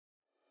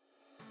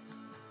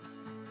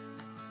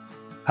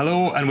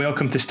Hello and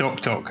welcome to Stock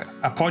Talk,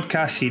 a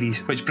podcast series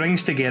which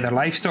brings together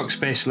livestock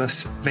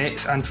specialists,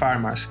 vets and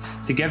farmers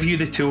to give you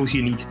the tools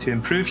you need to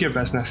improve your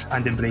business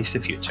and embrace the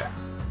future.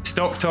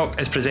 Stock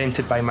Talk is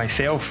presented by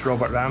myself,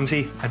 Robert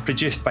Ramsey, and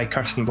produced by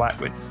Kirsten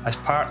Blackwood as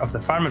part of the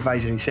Farm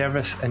Advisory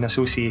Service in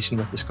association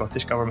with the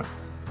Scottish Government.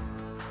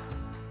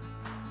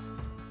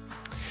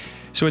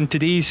 So in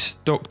today's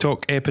Stock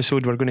Talk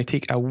episode, we're going to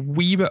take a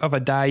wee bit of a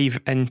dive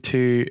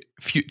into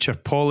future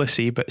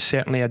policy, but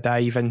certainly a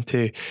dive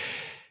into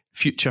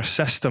future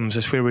systems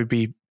is where we'd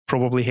be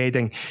probably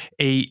heading.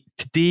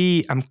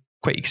 Today, I'm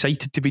quite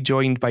excited to be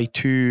joined by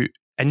two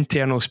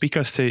internal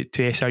speakers to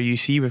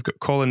SRUC. We've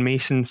got Colin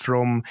Mason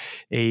from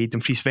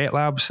Dumfries Vet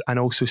Labs and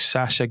also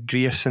Sasha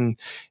Grierson,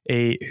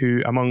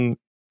 who, among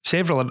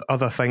several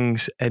other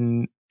things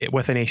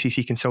within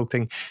SEC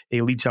Consulting,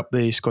 leads up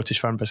the Scottish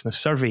Farm Business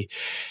Survey.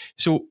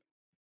 So,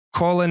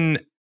 Colin,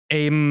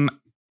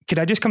 could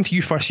I just come to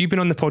you first? You've been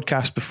on the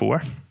podcast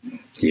before.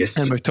 Yes.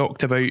 And we've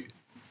talked about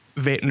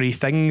veterinary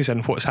things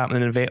and what's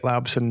happening in vet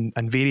labs and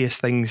various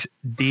things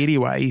dairy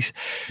wise.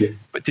 Yeah.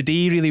 But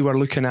today really we're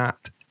looking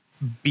at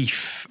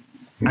beef,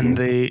 and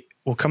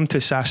we'll come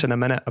to Sasha in a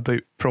minute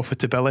about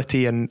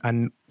profitability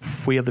and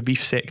where the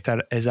beef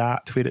sector is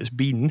at, where it's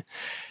been.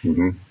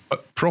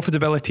 But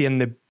profitability in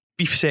the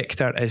beef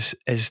sector is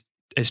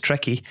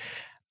tricky,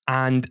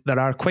 and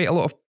there are quite a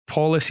lot of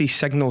policy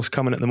signals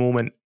coming at the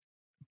moment.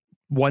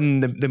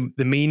 One,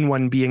 the main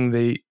one being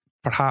the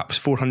perhaps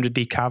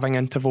 400-day calving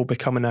interval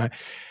becoming a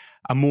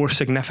more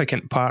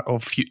significant part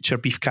of future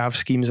beef calf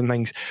schemes and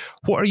things.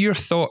 What are your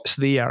thoughts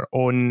there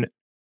on,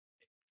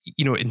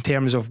 in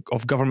terms of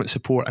government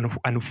support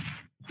and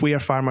where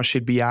farmers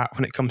should be at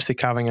when it comes to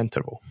calving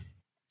interval?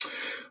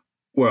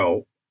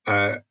 Well,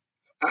 a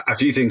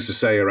few things to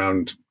say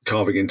around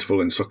calving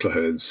interval in suckler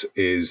herds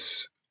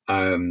is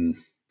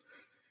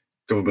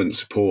government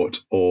support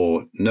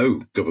or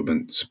no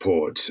government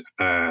support.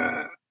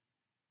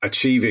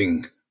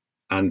 Achieving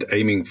and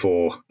aiming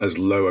for as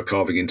low a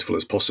calving interval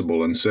as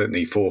possible, and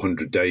certainly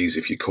 400 days,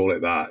 if you call it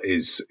that,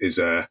 is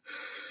an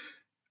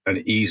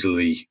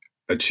easily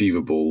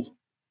achievable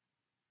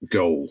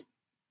goal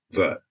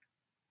that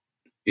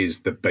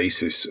is the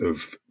basis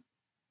of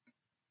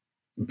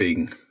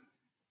being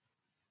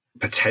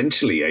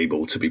potentially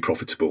able to be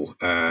profitable,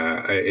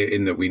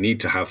 in that we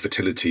need to have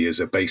fertility as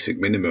a basic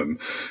minimum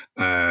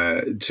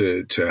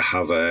to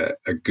have a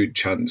good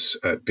chance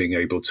at being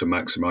able to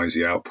maximize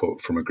the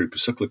output from a group of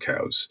suckler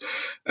cows.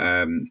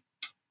 I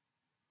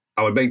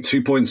would make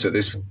 2 points at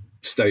this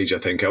stage. I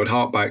think I would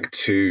hark back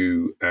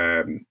to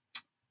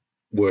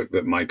work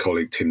that my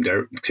colleague Tim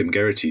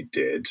Geraghty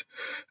did,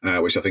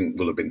 which I think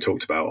will have been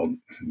talked about on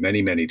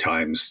many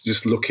times,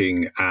 just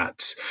looking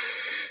at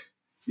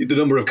the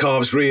number of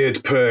calves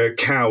reared per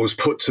cows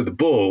put to the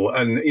bull.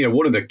 And,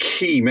 one of the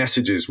key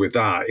messages with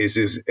that is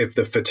if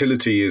the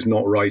fertility is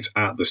not right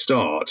at the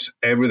start,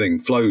 everything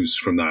flows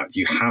from that.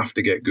 You have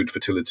to get good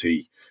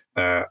fertility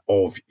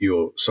of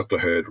your suckler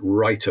herd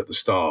right at the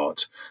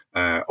start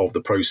of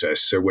the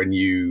process. So when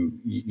you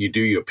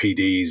do your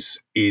PDs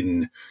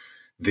in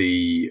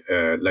the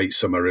late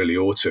summer, early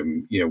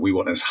autumn, we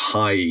want as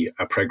high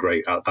a preg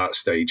rate at that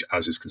stage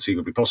as is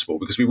conceivably possible,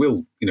 because we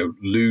will,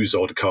 lose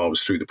odd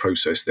calves through the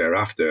process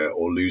thereafter,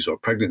 or lose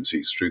odd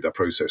pregnancies through that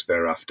process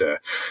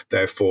thereafter.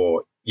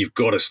 Therefore, you've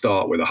got to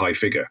start with a high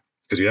figure,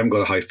 because if you haven't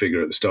got a high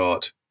figure at the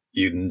start,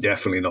 you're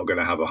definitely not going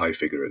to have a high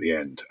figure at the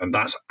end. And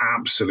that's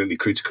absolutely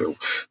critical.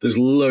 There's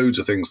loads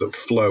of things that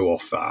flow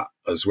off that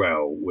as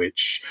well,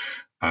 which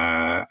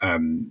are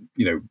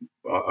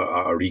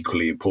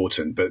equally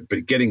important, but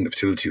getting the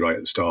fertility right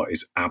at the start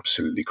is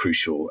absolutely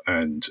crucial,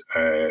 and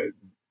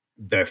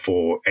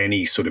therefore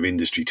any sort of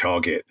industry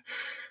target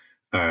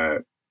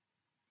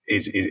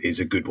is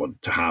a good one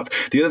to have.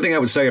 The other thing I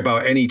would say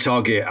about any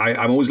target,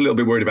 I'm always a little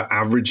bit worried about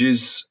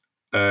averages,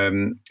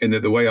 in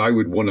that the way I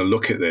would want to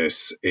look at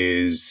this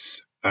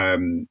is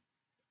the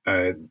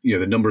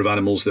number of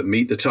animals that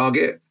meet the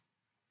target.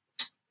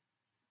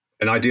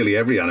 And ideally,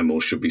 every animal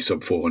should be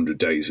sub 400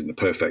 days in the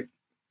perfect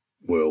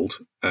world.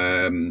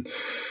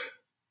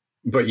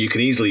 But you can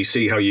easily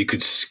see how you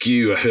could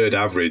skew a herd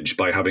average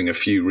by having a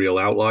few real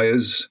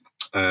outliers.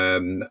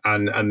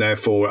 And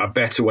therefore, a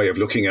better way of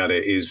looking at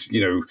it is,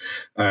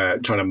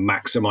 trying to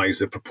maximize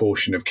the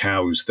proportion of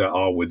cows that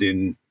are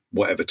within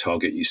whatever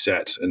target you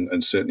set.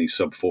 And certainly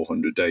sub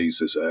 400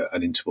 days as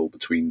an interval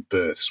between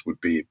births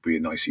would be a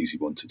nice, easy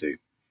one to do.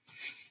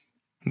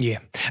 Yeah,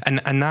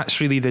 and that's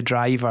really the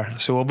driver.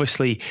 So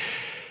obviously, in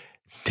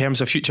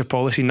terms of future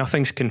policy,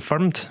 nothing's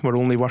confirmed. We're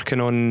only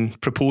working on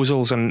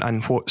proposals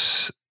and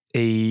what's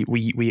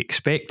we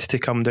expect to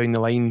come down the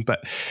line.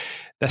 But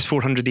this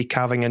 400-day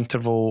calving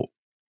interval,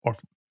 or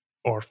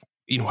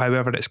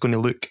however it's going to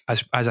look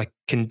as a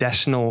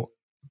conditional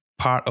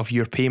part of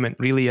your payment,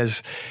 really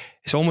is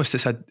it's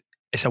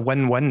a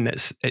win-win.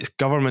 It's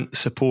government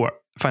support,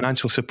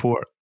 financial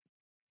support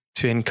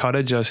to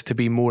encourage us to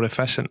be more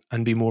efficient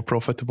and be more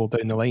profitable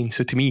down the line.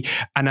 So to me,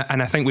 and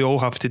I think we all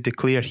have to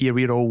declare here,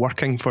 we're all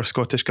working for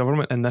Scottish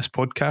Government in this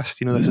podcast.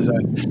 This is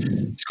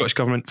a Scottish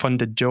Government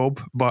funded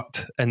job,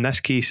 but in this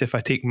case, if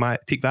I take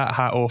that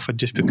hat off and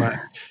just put my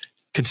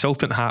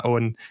consultant hat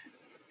on,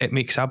 it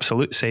makes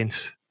absolute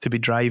sense to be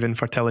driving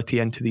fertility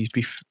into these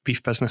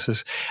beef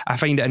businesses. I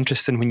find it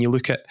interesting when you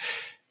look at,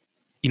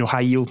 high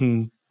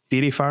yielding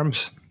dairy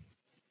farms.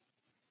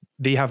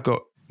 They have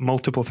got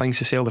multiple things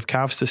to sell. They've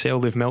calves to sell,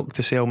 they've milk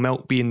to sell,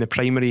 milk being the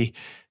primary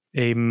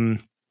reason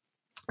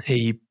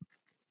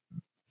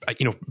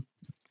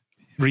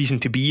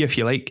to be, if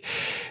you like.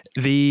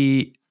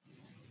 The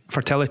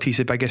fertility is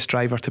the biggest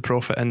driver to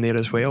profit in there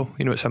as well.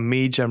 It's a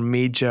major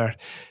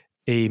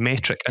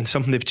metric, and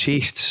something they've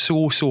chased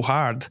so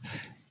hard.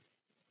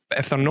 But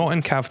if they're not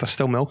in calf, they're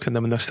still milking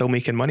them and they're still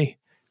making money.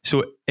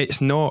 So it's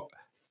not,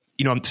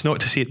 it's not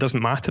to say it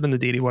doesn't matter in the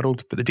dairy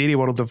world, but the dairy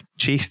world have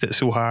chased it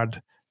so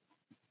hard,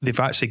 they've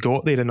actually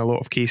got there in a lot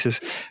of cases.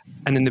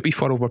 And in the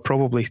beef world, we're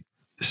probably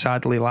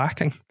sadly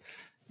lacking.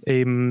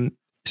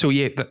 So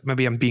yeah, but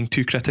maybe I'm being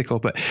too critical.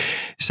 But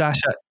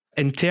Sasha,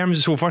 in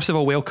terms, so first of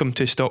all, welcome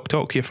to Stock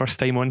Talk, your first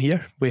time on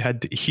here. We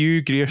had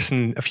Hugh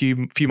Grierson a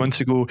few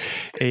months ago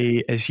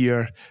as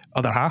your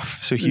other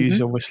half. So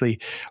Hugh's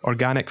obviously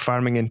organic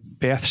farming in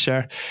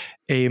Perthshire.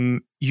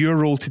 Your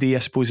role today, I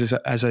suppose, is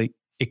as a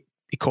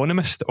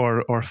economist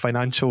or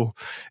financial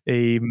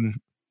kind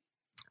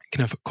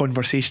of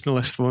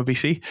conversationalist, will we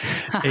say?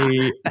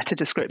 Better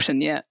description,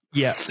 yeah.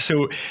 Yeah.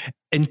 So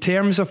in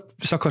terms of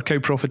suckler cow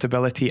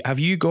profitability, have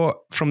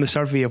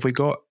we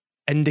got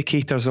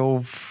indicators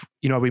of,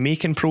 are we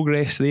making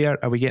progress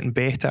there? Are we getting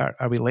better?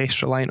 Are we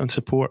less reliant on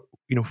support?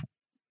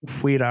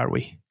 Where are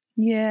we?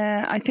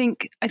 Yeah, I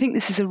think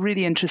this is a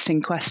really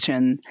interesting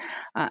question.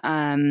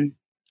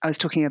 I was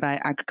talking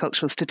about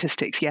agricultural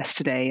statistics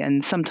yesterday,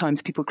 and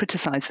sometimes people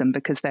criticize them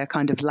because they're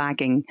kind of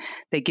lagging.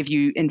 They give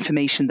you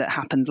information that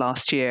happened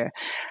last year.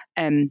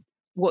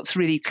 What's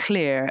really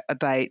clear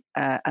about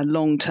a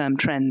long-term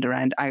trend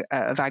around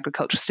of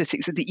agricultural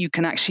statistics is that you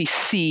can actually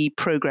see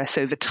progress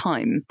over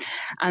time.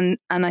 And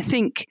I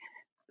think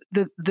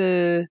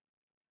there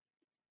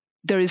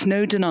is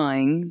no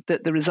denying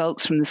that the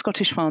results from the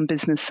Scottish Farm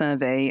Business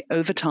Survey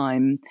over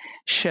time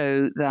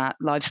show that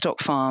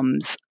livestock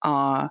farms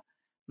are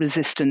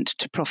resistant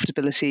to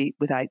profitability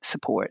without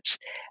support.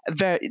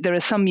 There are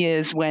some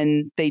years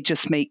when they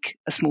just make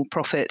a small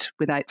profit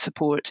without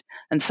support,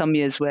 and some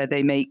years where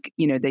they make,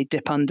 they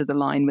dip under the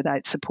line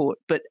without support.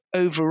 But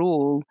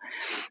overall,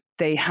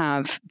 they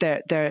have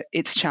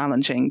it's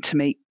challenging to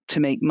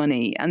make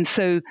money, and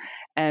so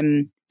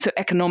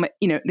economic,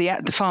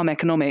 the farm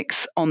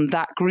economics on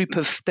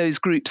those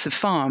groups of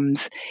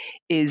farms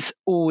is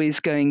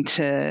always going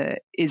to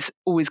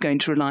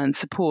rely on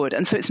support,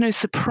 and so it's no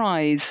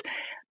surprise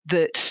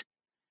that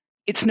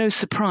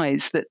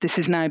this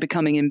is now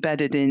becoming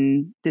embedded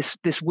in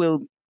this will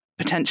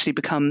potentially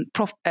become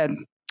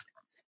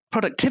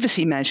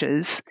productivity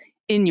measures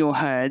in your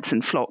herds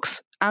and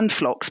flocks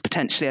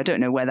potentially. I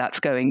don't know where that's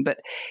going, but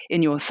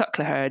in your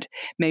suckler herd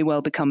may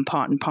well become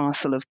part and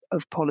parcel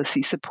of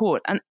policy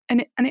support. And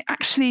it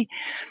actually,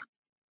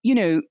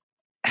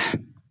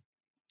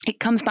 it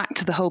comes back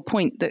to the whole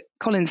point that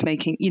Colin's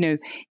making.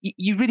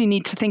 You really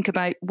need to think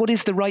about what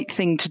is the right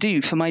thing to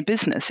do for my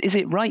business. Is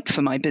it right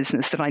for my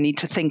business that I need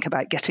to think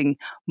about getting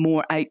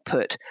more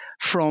output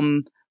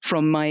from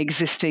my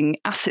existing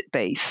asset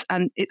base?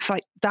 And it's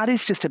like, that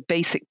is just a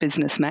basic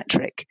business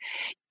metric.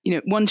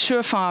 One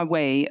surefire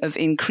way of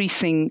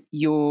increasing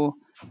your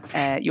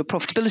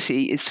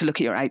profitability is to look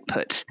at your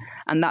output.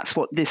 And that's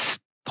what this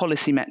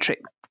policy metric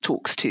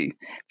talks to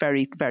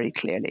very, very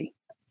clearly.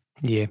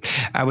 Yeah,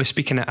 I was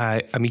speaking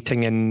at a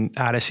meeting in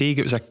RSA.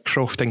 It was a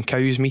Crofting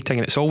Cows meeting,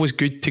 and it's always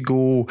good to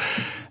go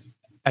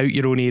out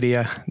your own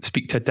area,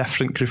 speak to a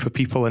different group of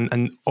people,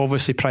 and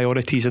obviously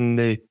priorities in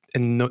the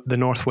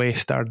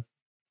northwest are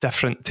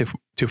different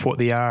to what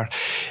they are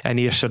in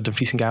Ayrshire,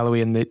 Dumfries and Galloway,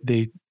 and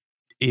the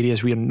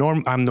areas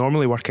I'm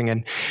normally working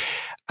in.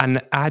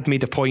 And I had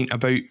made a point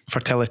about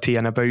fertility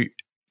and about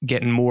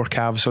getting more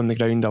calves on the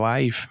ground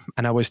alive,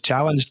 and I was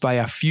challenged by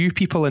a few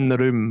people in the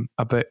room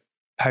about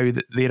how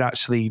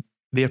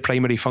their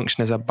primary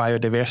function as a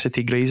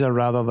biodiversity grazer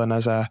rather than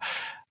as an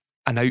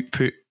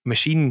output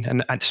machine.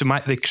 And so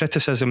the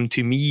criticism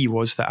to me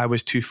was that I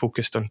was too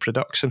focused on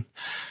production.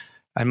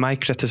 And my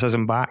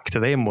criticism back to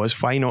them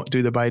was, why not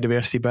do the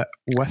biodiversity bit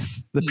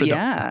with the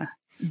production?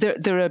 Yeah,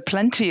 there are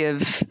plenty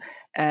of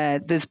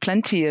there's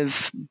plenty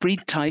of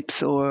breed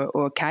types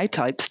or cow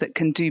types that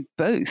can do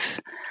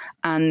both.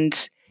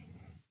 And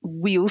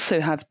we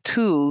also have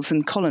tools,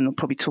 and Colin will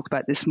probably talk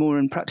about this more,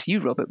 and perhaps you,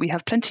 Robert, we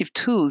have plenty of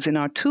tools in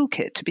our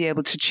toolkit to be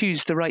able to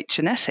choose the right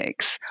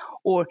genetics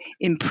or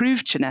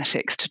improve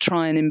genetics to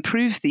try and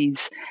improve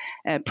these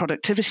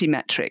productivity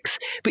metrics.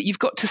 But you've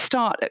got to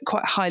start at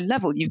quite a high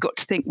level. You've got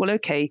to think, well,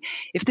 okay,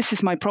 if this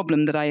is my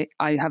problem that I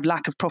have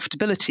lack of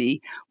profitability,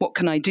 what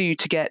can I do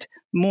to get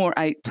more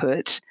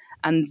output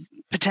And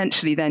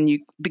potentially then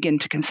you begin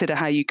to consider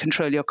how you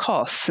control your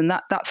costs. And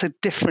that's a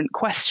different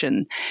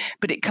question.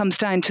 But it comes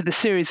down to the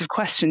series of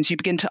questions you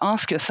begin to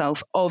ask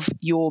yourself of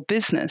your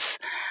business.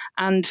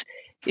 And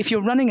if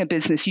you're running a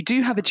business, you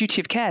do have a duty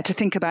of care to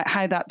think about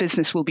how that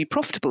business will be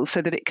profitable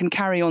so that it can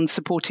carry on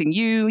supporting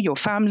you, your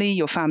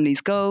family's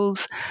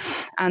goals,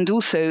 and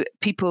also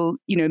people,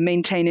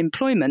 maintain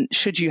employment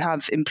should you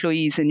have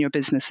employees in your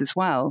business as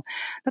well.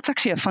 That's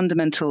actually a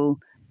fundamental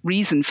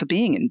reason for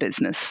being in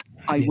business,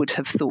 I would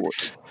have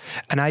thought.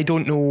 And I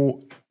don't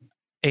know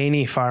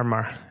any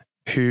farmer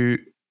who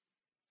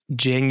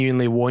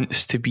genuinely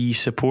wants to be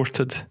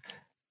supported.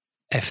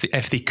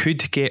 If they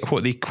could get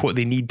what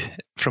they need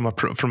from a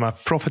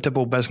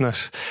profitable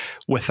business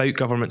without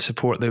government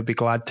support, they would be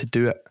glad to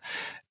do it.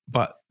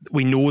 But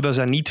we know there's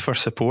a need for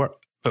support.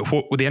 But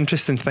the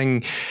interesting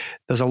thing,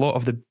 there's a lot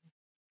of the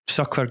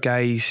suckler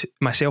guys,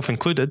 myself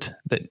included,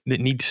 that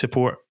need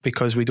support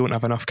because we don't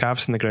have enough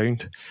calves in the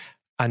ground.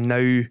 And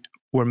now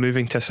we're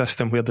moving to a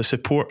system where the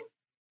support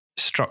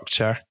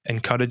structure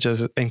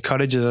encourages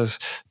us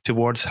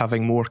towards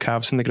having more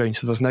calves in the ground.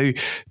 So there's now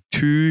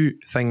two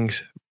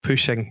things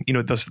pushing.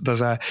 There's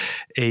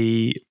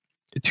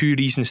two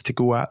reasons to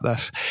go at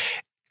this.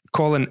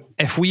 Colin,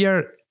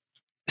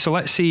 so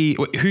let's say,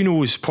 who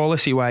knows,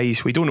 policy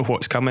wise, we don't know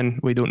what's coming,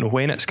 we don't know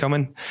when it's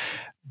coming,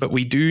 but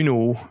we do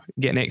know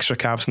getting extra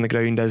calves in the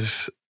ground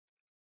is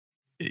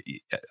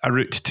a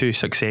route to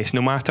success,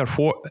 no matter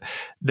what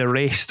the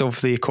rest of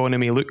the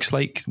economy looks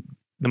like,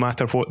 no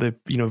matter what the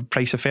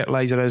price of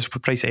fertilizer is, the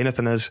price of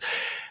anything is.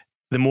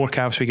 The more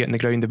calves we get in the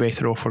ground, the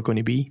better off we're going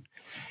to be.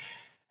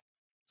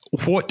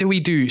 What do we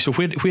do? So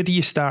where do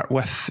you start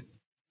with,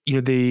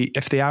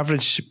 if the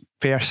average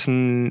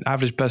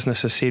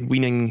business is saying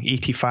weaning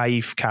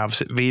 85 calves,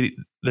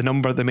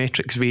 the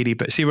metrics vary,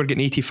 but say we're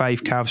getting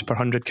 85 calves per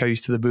 100 cows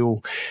to the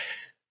bull,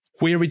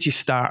 where would you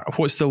start?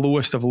 What's the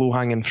lowest of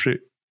low-hanging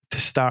fruit to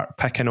start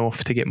picking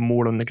off to get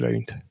more on the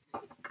ground?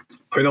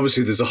 I mean,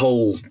 obviously there's a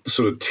whole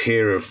sort of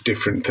tier of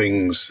different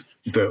things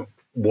that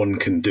one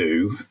can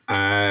do.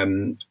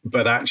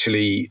 But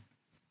actually,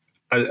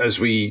 as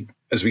we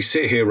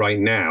sit here right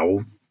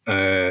now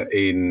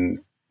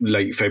in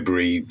late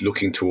February,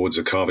 looking towards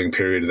a calving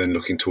period and then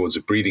looking towards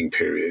a breeding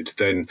period,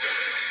 then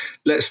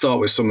let's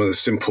start with some of the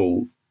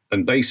simple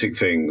and basic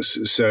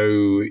things.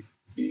 So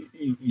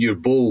your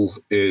bulls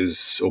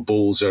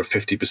are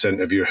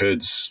 50% of your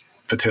herd's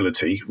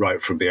fertility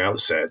right from the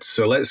outset.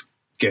 So let's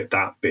get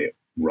that bit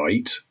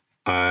right.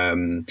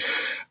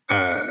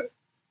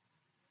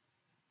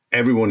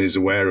 Everyone is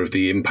aware of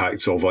the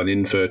impact of an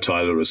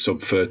infertile or a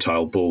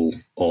subfertile bull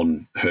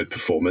on herd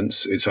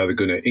performance. It's either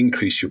going to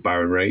increase your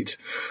barren rate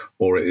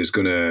or it is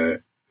going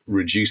to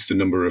reduce the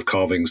number of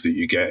calvings that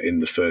you get in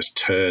the first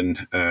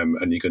turn,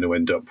 and you're going to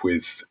end up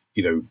with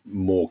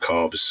more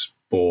calves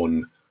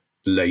born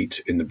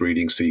late in the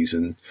breeding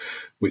season,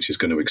 which is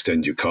going to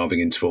extend your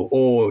calving interval,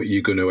 or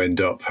you're going to end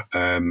up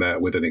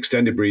with an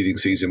extended breeding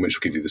season, which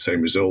will give you the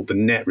same result. The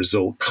net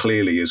result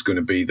clearly is going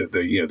to be that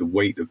the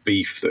weight of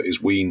beef that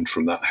is weaned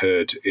from that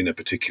herd in a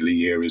particular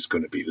year is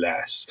going to be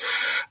less.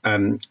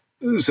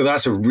 So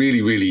that's a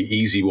really, really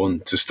easy one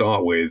to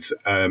start with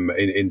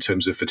in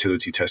terms of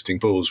fertility testing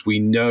bulls. We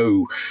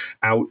know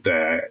out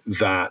there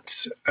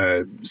that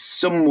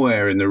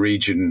somewhere in the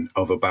region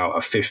of about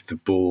a fifth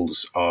of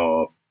bulls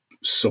are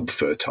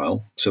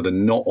subfertile, so they're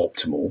not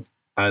optimal.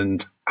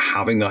 And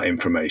having that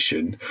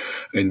information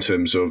in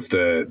terms of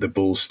the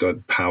bull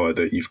stud power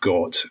that you've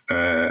got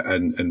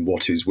and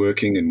what is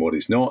working and what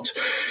is not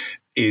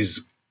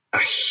is a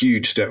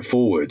huge step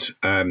forward.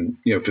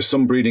 For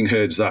some breeding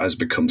herds, that has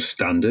become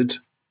standard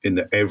in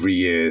that every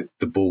year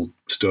the bull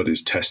stud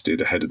is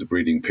tested ahead of the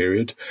breeding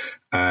period.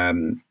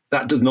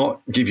 That does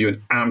not give you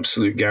an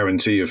absolute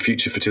guarantee of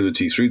future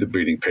fertility through the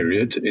breeding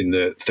period, in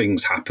that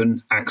things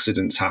happen,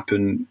 accidents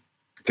happen,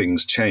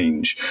 things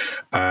change.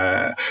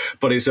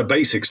 But it's a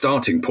basic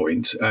starting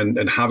point,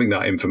 and having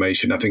that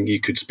information, I think you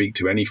could speak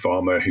to any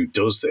farmer who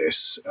does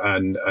this,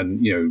 and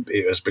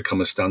it has become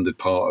a standard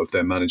part of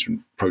their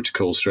management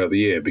protocols throughout the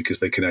year, because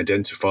they can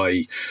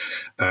identify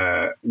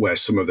where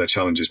some of their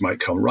challenges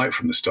might come right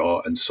from the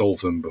start and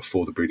solve them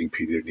before the breeding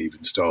period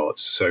even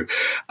starts. So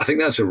I think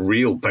that's a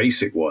real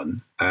basic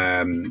one.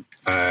 And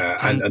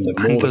the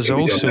more that can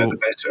be done there, the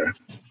better.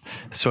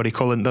 Sorry,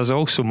 Colin, there's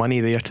also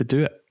money there to do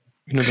it.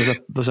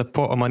 There's a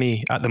pot of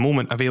money at the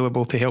moment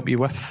available to help you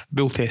with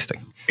bull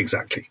testing.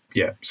 Exactly.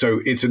 Yeah.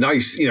 So it's a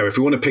nice, if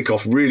we want to pick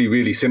off really,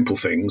 really simple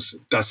things,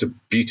 that's a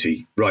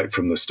beauty right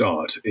from the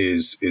start,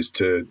 is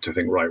to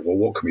think, right, well,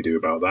 what can we do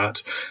about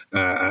that?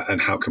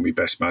 And how can we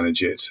best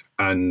manage it?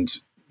 And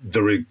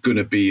there are going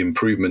to be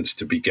improvements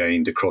to be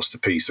gained across the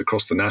piece,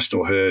 across the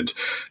national herd,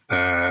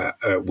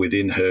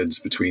 within herds,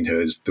 between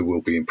herds. There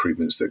will be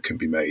improvements that can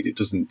be made. It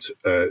doesn't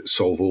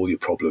solve all your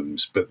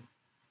problems, but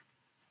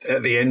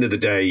at the end of the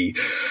day,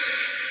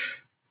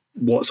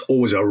 what's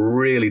always a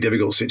really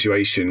difficult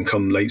situation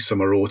come late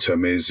summer,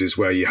 autumn is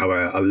where you have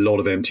a lot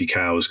of empty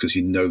cows, because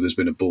there's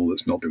been a bull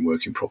that's not been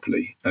working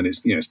properly, and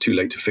it's too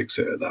late to fix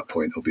it at that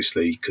point,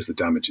 obviously, because the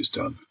damage is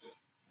done.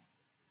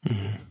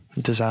 Mm-hmm.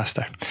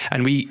 Disaster.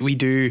 And we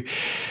do,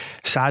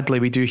 sadly,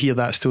 we do hear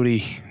that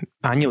story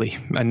annually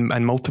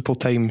and multiple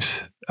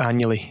times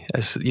annually,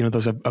 as you know,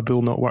 there's a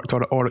bull not worked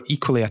or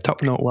equally a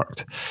tup not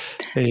worked.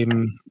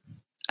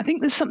 I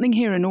think there's something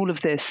here in all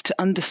of this to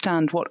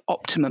understand what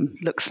optimum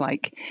looks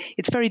like.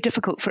 It's very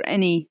difficult for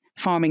any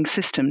farming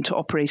system to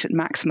operate at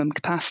maximum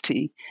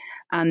capacity.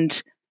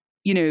 And,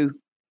 you know,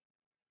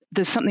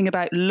 there's something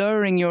about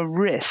lowering your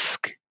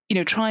risk, you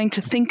know, trying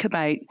to think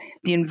about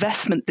the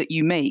investment that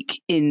you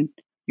make in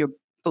your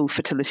bull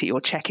fertility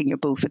or checking your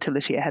bull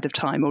fertility ahead of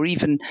time, or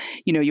even,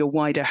 you know, your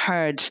wider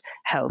herd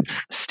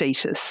health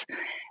status,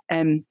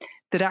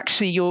 that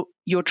actually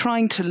you're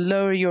trying to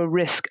lower your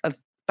risk of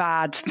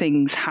bad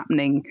things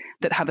happening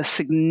that have a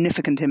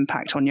significant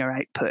impact on your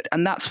output.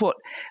 And that's what,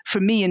 for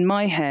me in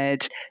my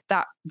head,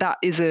 that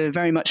is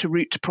very much a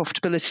route to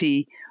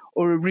profitability,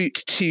 or a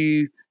route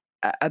to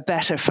a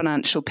better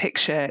financial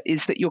picture,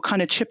 is that you're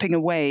kind of chipping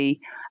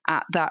away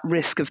at that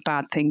risk of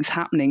bad things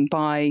happening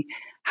by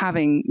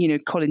having, you know,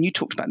 Colin, you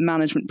talked about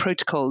management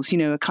protocols, you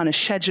know, a kind of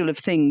schedule of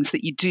things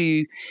that you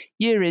do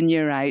year in,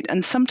 year out.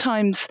 And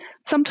sometimes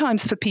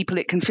for people,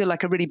 it can feel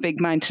like a really big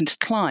mountain to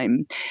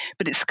climb,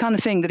 but it's the kind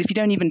of thing that if you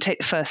don't even take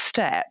the first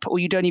step, or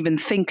you don't even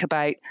think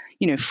about,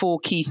 you know, 4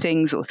 key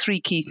things or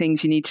 3 key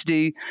things you need to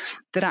do,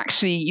 that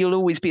actually you'll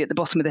always be at the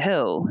bottom of the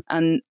hill.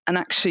 And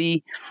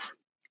actually,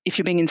 if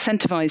you're being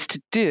incentivized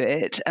to do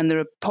it and there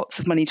are pots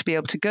of money to be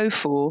able to go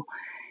for,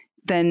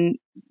 then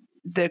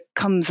there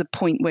comes a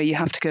point where you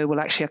have to go, well,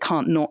 actually, I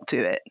can't not do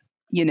it,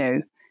 you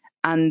know.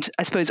 And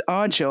I suppose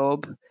our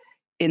job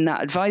in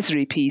that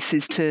advisory piece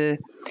is to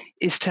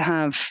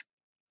have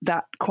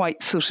that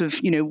quite sort of,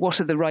 you know, what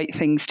are the right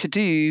things to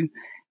do,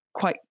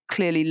 quite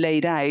clearly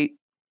laid out,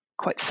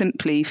 quite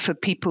simply, for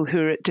people who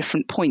are at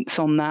different points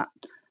on that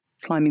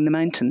climbing the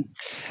mountain.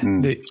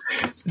 The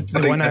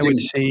one I would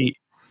say,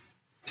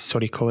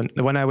 sorry, Colin,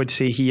 the one I would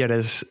say here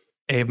is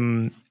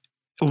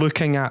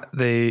looking at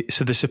the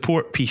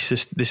support piece,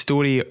 is the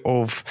story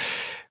of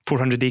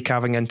 400-day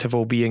calving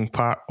interval being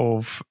part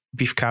of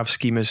beef calf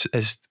scheme has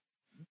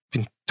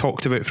been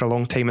talked about for a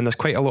long time, and there's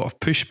quite a lot of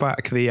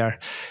pushback there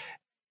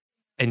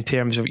in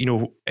terms of, you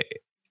know,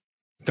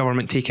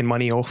 government taking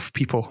money off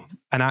people,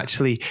 and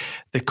actually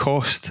the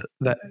cost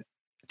that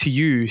to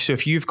you. So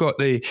if you've got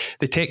the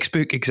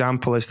textbook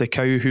example is the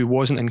cow who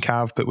wasn't in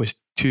calve but was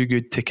too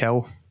good to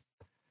kill,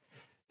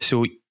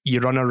 so you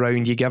run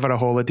around, you give her a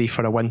holiday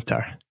for a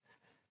winter.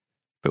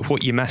 But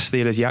what you miss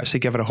there is you actually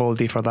give her a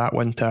holiday for that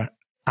winter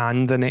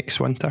and the next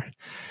winter.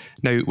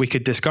 Now, we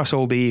could discuss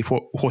all day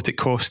what it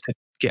costs to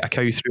get a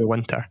cow through a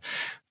winter.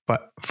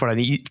 But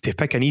to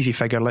pick an easy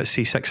figure, let's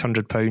say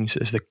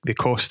 £600 is the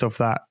cost of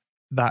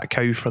that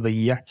cow for the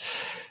year,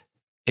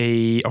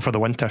 or for the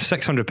winter.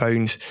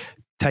 £600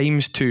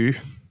 times 2,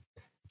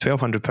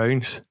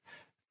 £1,200.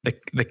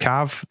 The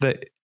calf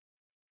that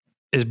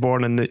is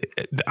born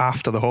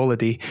after the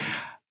holiday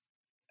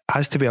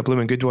has to be a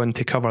blooming good one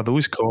to cover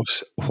those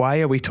costs.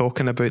 Why are we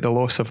talking about the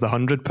loss of the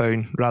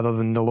 £100 rather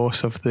than the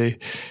loss of the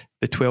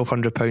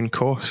 £1,200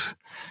 costs?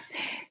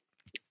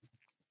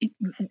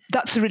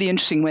 That's a really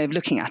interesting way of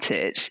looking at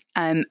it.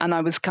 And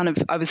I was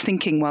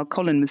thinking while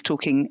Colin was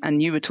talking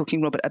and you were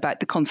talking, Robert, about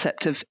the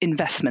concept of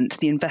investment,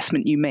 the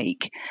investment you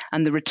make,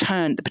 and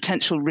the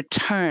potential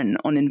return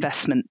on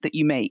investment that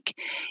you make.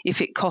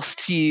 If it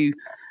costs you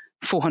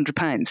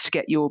 £400 to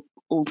get your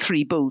all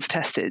 3 bulls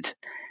tested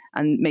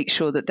and make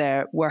sure that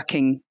they're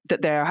working,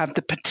 that they have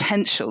the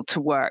potential to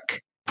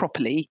work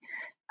properly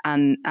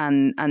and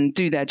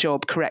do their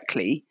job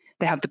correctly,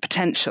 they have the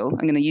potential,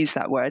 I'm going to use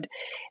that word,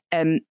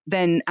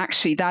 then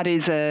actually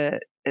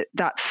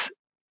that's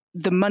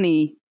the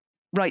money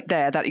right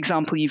there, that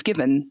example you've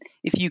given.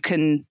 If you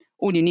can,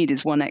 all you need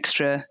is 1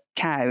 extra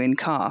cow in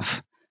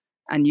calf,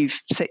 and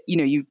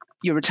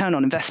your return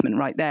on investment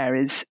right there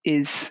is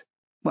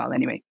well,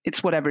 anyway,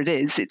 it's whatever it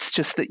is. It's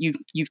just that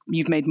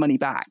you've made money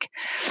back.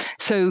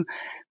 So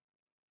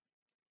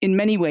in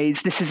many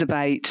ways, this is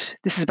about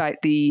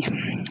the,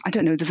 I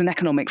don't know, there's an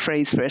economic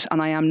phrase for it,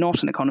 and I am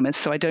not an economist,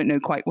 so I don't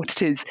know quite what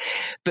it is,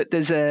 but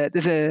there's a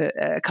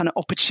kind of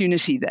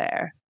opportunity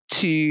there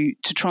to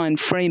try and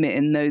frame it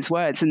in those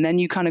words, and then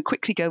you kind of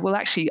quickly go, well,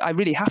 actually, I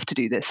really have to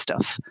do this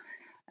stuff,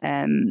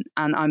 and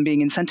I'm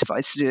being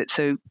incentivized to do it,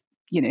 so,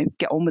 you know,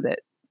 get on with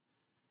it.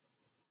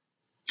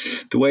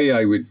 The way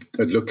I'd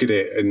look at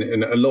it,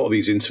 and a lot of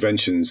these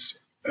interventions,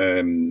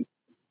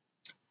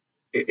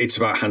 it's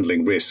about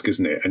handling risk,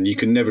 isn't it? And you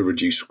can never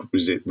reduce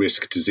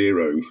risk to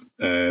zero,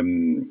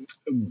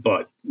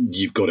 but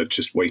you've got to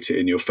just weight it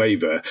in your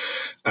favour.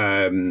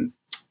 And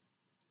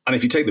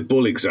if you take the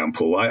bull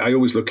example, I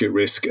always look at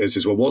risk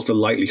as well, what's the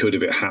likelihood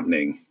of it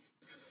happening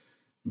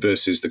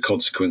versus the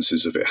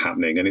consequences of it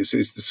happening? And it's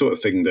the sort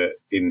of thing that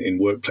in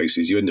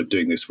workplaces, you end up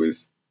doing this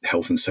with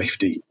health and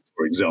safety,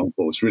 for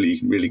example. It's really,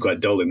 really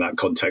quite dull in that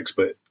context,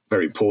 but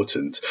very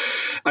important.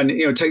 And,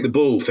 you know, take the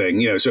bull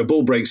thing, you know, so a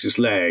bull breaks its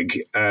leg,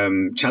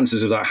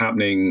 chances of that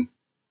happening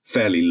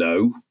fairly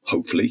low,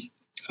 hopefully.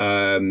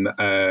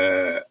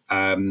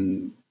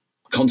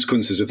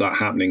 Consequences of that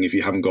happening if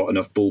you haven't got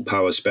enough bull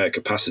power spare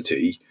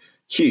capacity,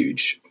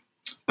 huge.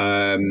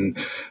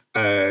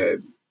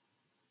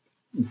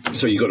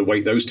 So you've got to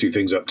weight those two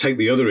things up. Take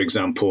the other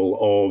example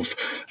of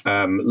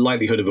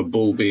likelihood of a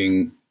bull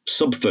being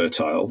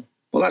subfertile.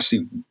 Well,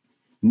 actually,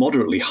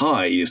 moderately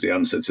high is the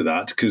answer to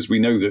that, because we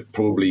know that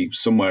probably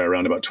somewhere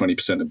around about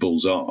 20% of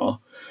bulls are.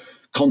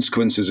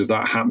 Consequences of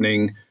that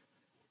happening,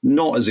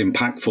 not as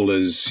impactful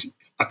as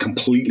a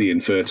completely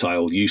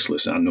infertile,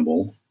 useless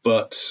animal,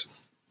 but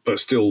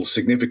still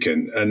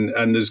significant.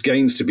 And there's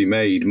gains to be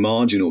made,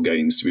 marginal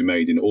gains to be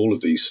made in all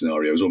of these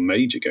scenarios, or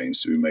major gains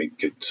to be made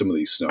in some of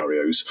these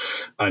scenarios.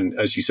 And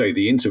as you say,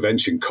 the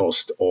intervention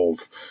cost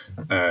of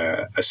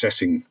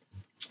assessing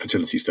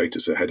fertility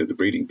status ahead of the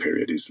breeding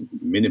period is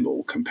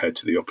minimal compared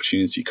to the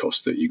opportunity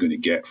cost that you're going to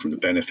get from the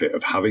benefit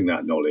of having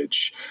that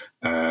knowledge.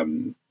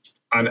 And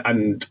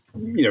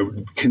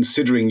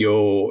considering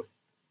your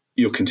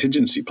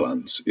contingency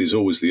plans is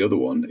always the other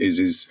one.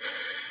 Is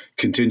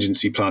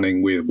contingency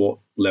planning with what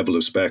level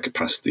of spare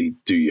capacity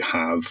do you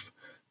have?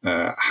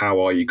 How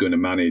are you going to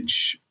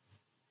manage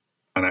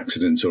an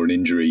accident or an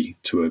injury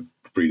to a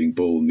breeding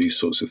bull and these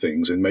sorts of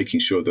things, and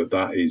making sure that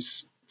that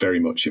is very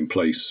much in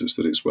place so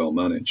that it's well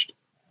managed.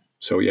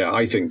 So, yeah,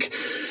 I think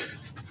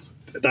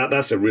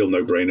that's a real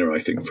no-brainer, I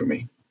think, for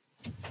me.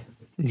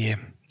 Yeah.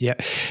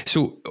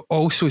 So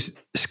also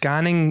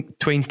scanning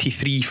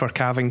 23 for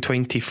calving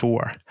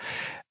 24,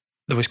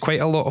 there was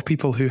quite a lot of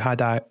people who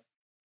had an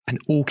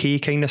okay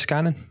kind of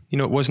scanning.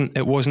 It wasn't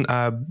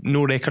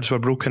no records were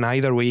broken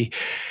either way.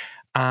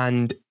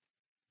 And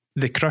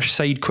the crush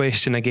side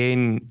question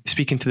again,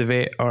 speaking to the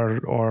vet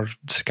or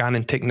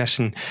scanning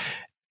technician,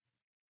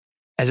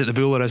 is it the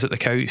bull or is it the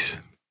cows?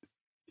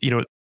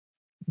 You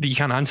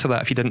can't answer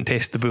that if you didn't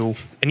test the bull.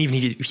 And even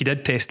if you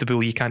did test the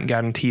bull, you can't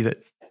guarantee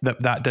that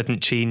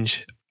didn't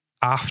change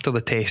after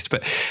the test.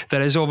 But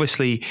there is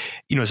obviously,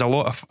 there's a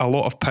lot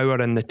of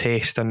power in the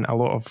test, and a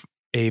lot of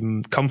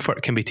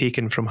comfort can be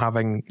taken from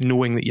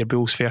knowing that your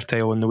bull's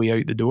fertile on the way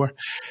out the door.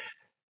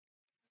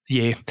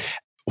 Yeah.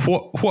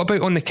 What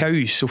about on the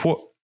cows? So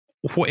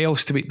what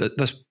else do we?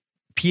 There's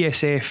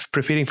PSF,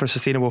 Preparing for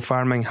Sustainable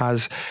Farming,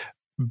 has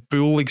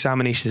bull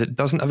examinations. It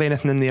doesn't have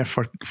anything in there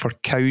for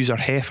cows or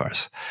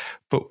heifers.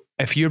 But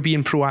if you're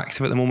being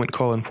proactive at the moment,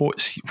 Colin,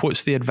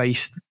 what's the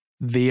advice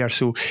there?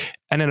 So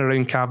in and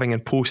around calving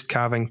and post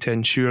calving, to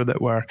ensure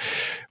that we're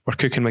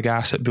cooking with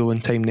gas at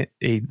bulling time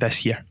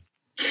this year.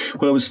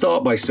 Well, I would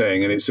start by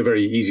saying, and it's a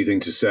very easy thing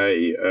to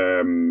say,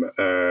 and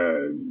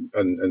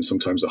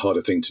sometimes a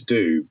harder thing to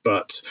do,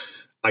 but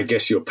I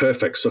guess your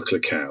perfect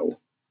suckler cow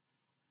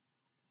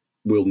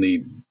will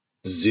need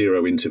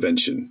zero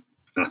intervention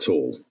at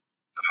all.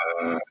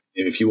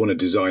 If you want to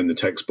design the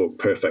textbook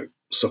perfect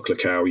suckler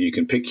cow, you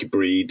can pick your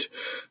breed.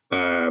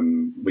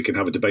 We can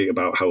have a debate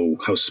about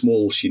how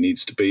small she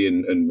needs to be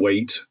and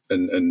weight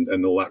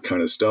and all that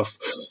kind of stuff.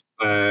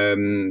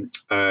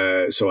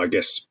 So I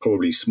guess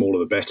probably smaller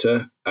the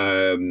better.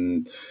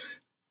 And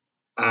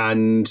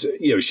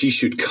she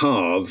should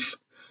calve,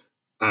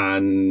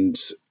 and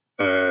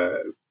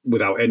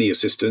without any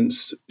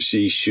assistance,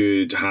 she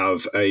should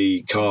have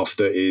a calf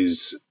that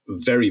is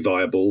very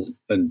viable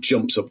and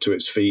jumps up to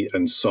its feet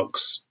and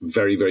sucks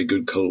very, very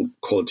good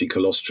quality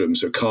colostrum.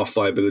 So calf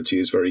viability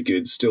is very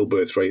good.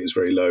 Stillbirth rate is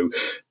very low.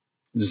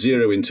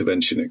 Zero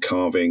intervention at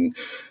calving.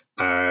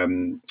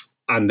 And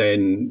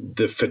then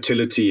the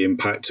fertility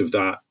impact of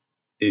that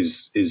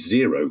is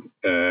zero.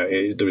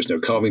 There is no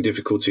calving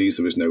difficulties.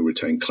 There is no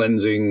retained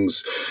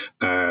cleansings.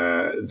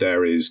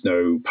 There is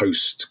no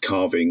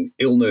post-calving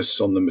illness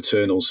on the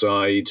maternal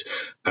side.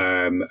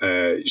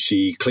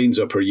 She cleans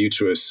up her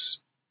uterus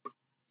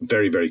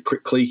very, very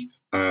quickly.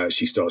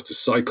 She starts to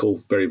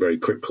cycle very, very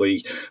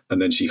quickly, and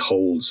then she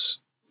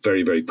holds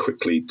very, very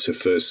quickly to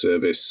first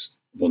service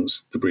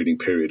once the breeding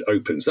period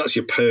opens. That's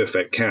your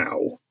perfect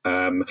cow.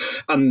 And,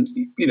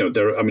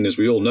 as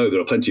we all know, there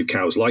are plenty of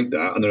cows like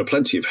that, and there are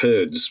plenty of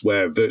herds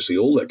where virtually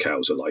all their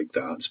cows are like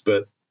that.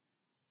 But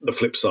the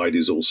flip side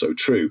is also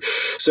true.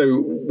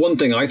 So one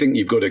thing I think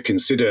you've got to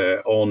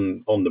consider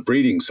on the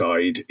breeding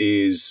side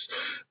is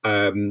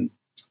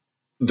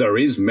there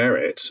is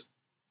merit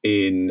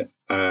in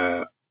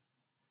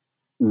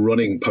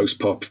running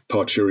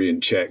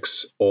post-parturient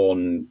checks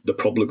on the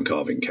problem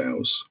calving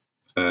cows.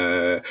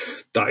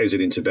 That is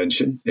an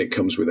intervention. It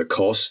comes with a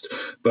cost.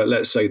 But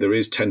let's say there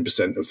is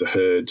 10% of the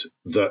herd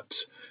that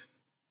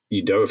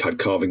have had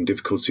calving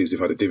difficulties, they've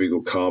had a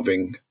difficult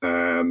calving.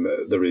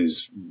 There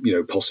is,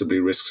 possibly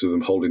risks of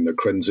them holding their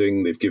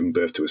cleansing. They've given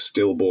birth to a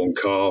stillborn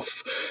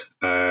calf.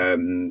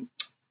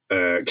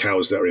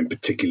 Cows that are in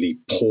particularly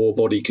poor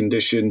body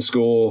condition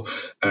score,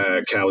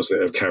 cows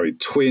that have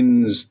carried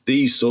twins,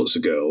 these sorts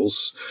of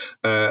girls.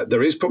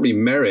 There is probably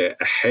merit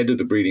ahead of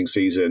the breeding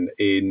season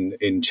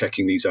in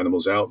checking these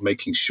animals out,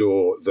 making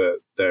sure that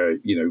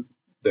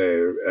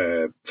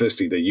they're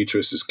firstly their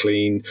uterus is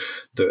clean,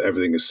 that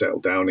everything is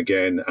settled down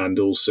again, and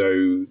also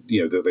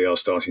that they are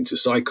starting to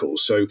cycle.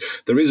 So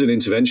there is an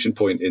intervention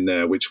point in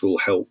there which will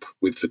help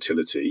with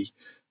fertility.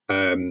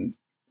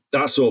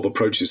 That sort of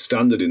approach is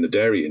standard in the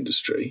dairy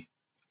industry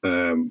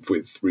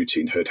with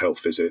routine herd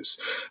health visits.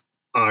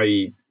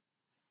 I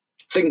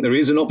think there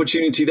is an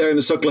opportunity there in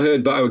the suckler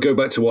herd, but I would go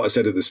back to what I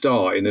said at the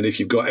start, in that if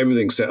you've got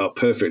everything set up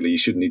perfectly, you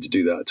shouldn't need to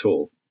do that at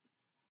all.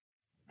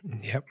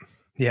 Yep.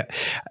 Yeah.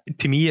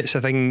 To me, it's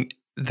a thing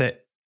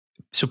that,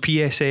 so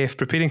PSF,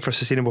 Preparing for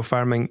Sustainable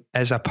Farming,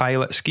 is a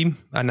pilot scheme,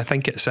 and I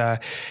think it's an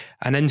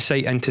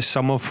insight into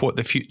some of what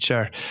the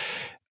future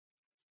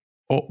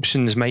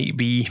options might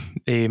be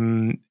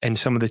in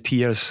some of the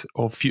tiers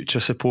of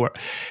future support.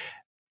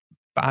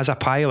 But as a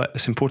pilot,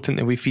 it's important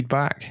that we feed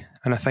back.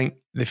 And I think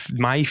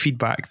my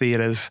feedback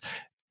there is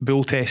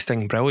bull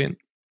testing, brilliant.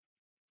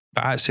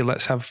 But actually,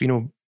 let's have,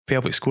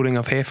 pelvic scoring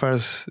of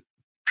heifers,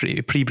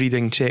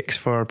 pre-breeding checks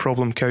for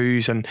problem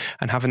cows, and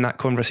having that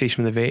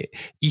conversation with the vet,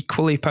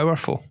 equally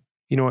powerful.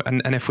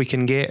 And if we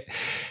can get,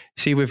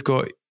 say we've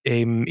got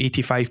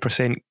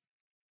 85%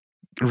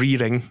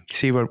 rearing,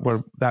 say we've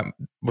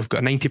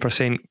got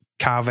 90%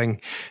 calving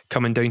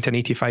coming down to an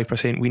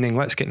 85% weaning,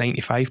 let's get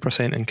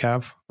 95% in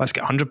calf, let's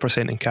get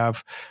 100% in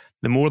calf.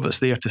 The more that's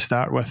there to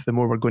start with, the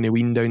more we're going to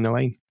wean down the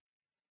line.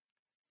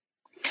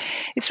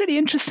 It's really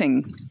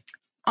interesting.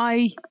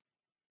 I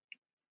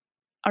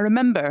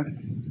remember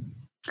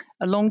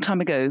a long time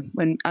ago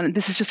and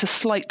this is just a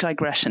slight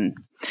digression,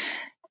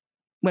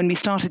 when we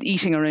started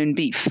eating our own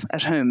beef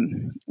at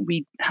home,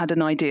 we had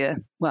an idea,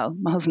 well,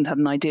 my husband had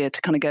an idea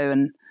to kind of go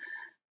and,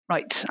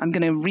 right, I'm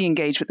going to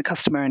re-engage with the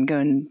customer and go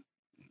and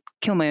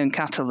kill my own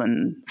cattle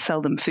and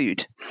sell them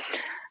food.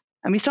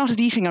 And we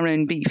started eating our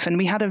own beef, and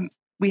we had an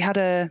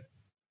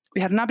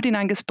Aberdeen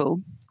Angus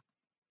bull,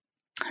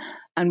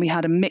 and we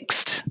had a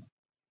mixed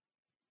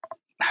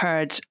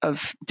herd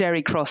of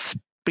dairy cross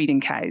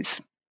breeding cows,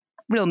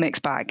 real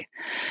mixed bag.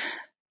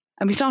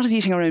 And we started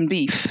eating our own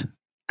beef,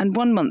 and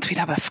one month we'd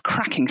have a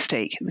cracking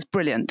steak, it was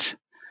brilliant,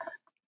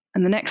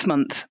 and the next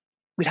month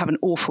we'd have an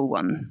awful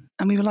one,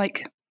 and we were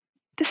like,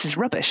 this is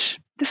rubbish,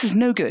 this is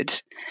no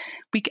good.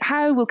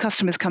 How will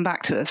customers come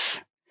back to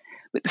us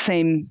with the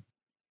same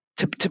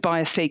to buy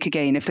a steak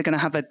again if they're going to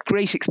have a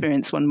great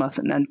experience one month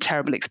and then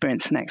terrible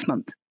experience the next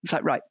month? It's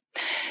like, right.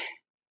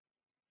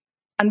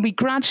 And we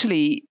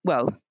gradually,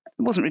 well, it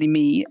wasn't really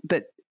me,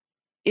 but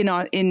in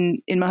my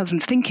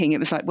husband's thinking, it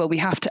was like, well, we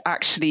have to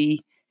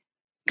actually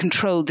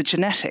control the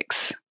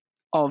genetics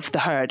of the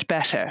herd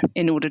better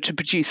in order to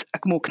produce a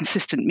more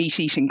consistent meat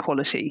eating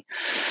quality.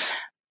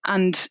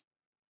 And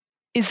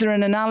is there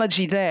an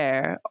analogy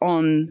there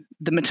on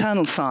the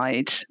maternal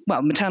side,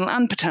 well, maternal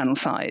and paternal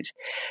side,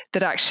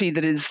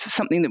 that is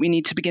something that we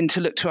need to begin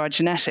to look to our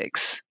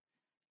genetics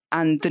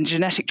and the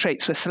genetic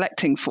traits we're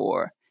selecting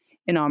for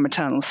in our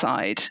maternal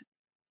side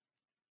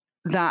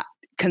that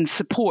can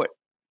support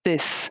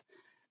this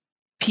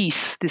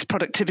piece, this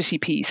productivity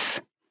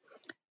piece,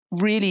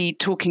 really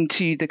talking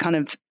to the kind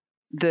of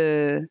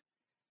the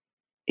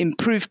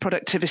improved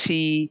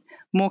productivity,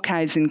 more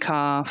cows in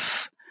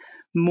calf,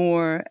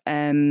 more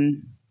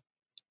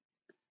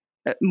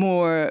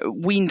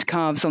weaned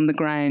calves on the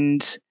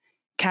ground,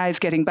 cows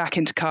getting back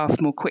into calf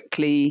more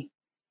quickly.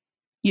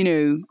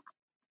 That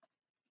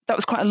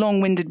was quite a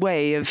long-winded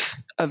way of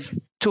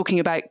talking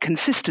about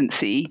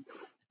consistency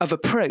of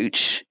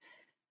approach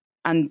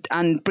and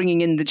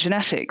bringing in the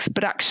genetics.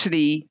 But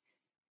actually,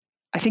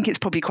 I think it's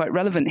probably quite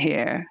relevant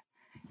here.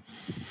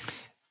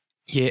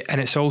 Yeah,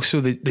 and it's also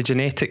the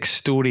genetics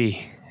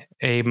story.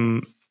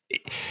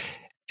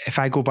 If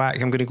I go back,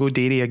 I'm going to go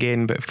dairy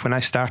again, but when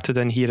I started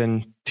in here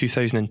in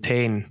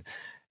 2010,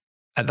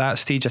 at that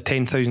stage, a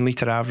 10,000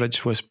 litre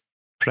average was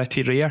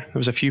pretty rare. There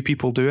was a few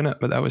people doing it,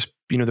 but that was,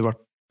 they were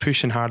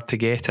pushing hard to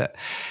get it.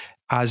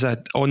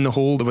 On the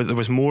whole, there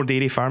was more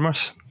dairy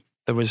farmers.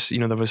 There was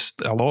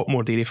a lot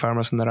more dairy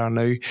farmers than there are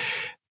now.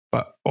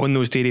 But on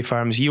those dairy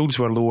farms, yields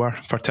were lower,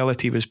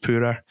 fertility was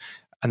poorer,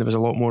 and there was a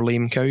lot more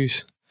lame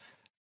cows.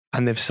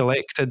 And they've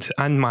selected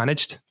and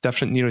managed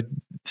different,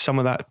 some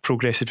of that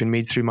progress has been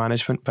made through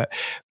management, but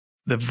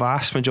the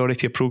vast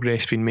majority of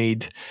progress being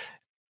made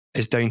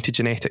is down to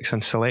genetics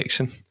and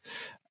selection.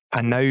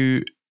 And now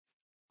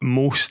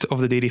most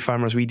of the dairy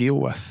farmers we deal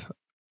with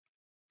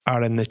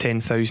are in the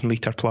 10,000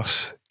 litre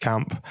plus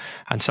camp.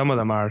 And some of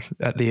them are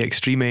at the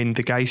extreme end.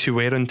 The guys who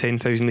were on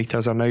 10,000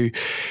 litres are now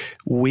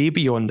way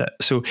beyond it.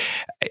 So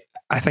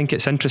I think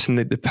it's interesting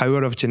that the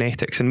power of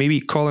genetics, and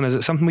maybe, Colin, is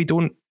it something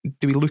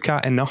do we look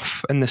at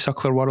enough in the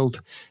suckler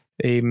world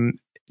in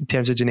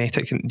terms of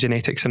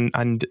genetics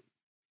and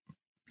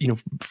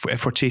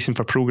if we're chasing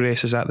for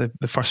progress, is that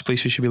the first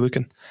place we should be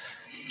looking?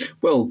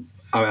 Well,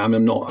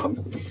 I'm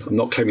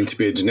not claiming to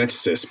be a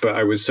geneticist, but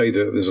I would say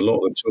that there's a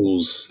lot of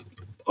tools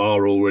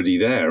are already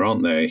there,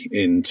 aren't they,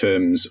 in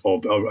terms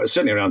of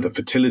certainly around the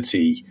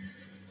fertility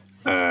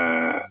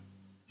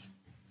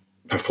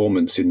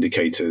performance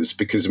indicators,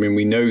 because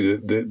we know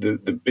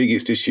that the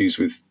biggest issues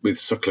with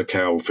suckler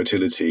cow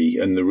fertility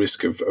and the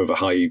risk of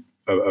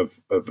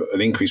an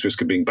increased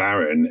risk of being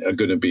barren are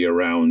going to be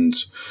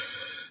around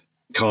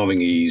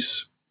calving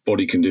ease,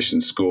 body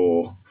condition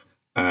score.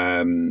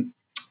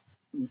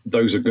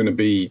 Those are going to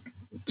be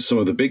some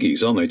of the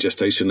biggies, aren't they?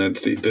 Gestation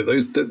length.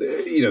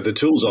 The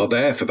tools are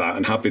there for that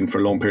and have been for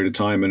a long period of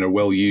time and are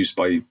well used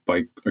by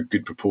a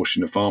good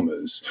proportion of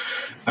farmers.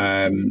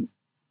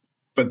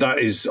 But that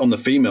is, on the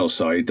female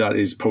side, that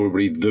is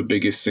probably the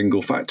biggest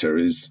single factor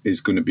is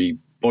going to be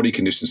body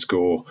condition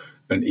score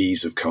and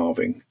ease of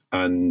calving.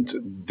 And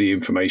the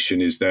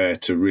information is there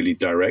to really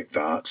direct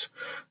that.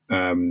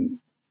 And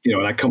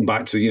I come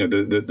back to,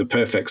 the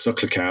perfect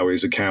suckler cow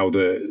is a cow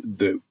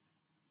that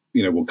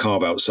will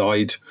calve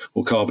outside,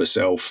 will calve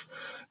herself,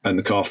 and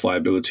the calf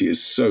viability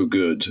is so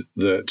good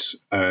that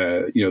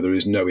there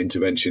is no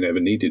intervention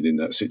ever needed in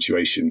that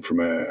situation from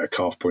a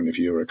calf point of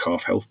view or a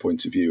calf health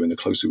point of view. And the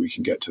closer we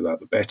can get to that,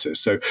 the better.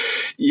 So,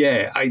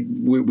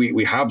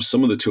 we have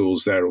some of the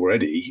tools there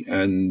already,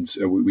 and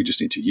we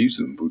just need to use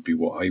them. Would be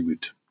what I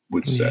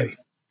would say. Yeah.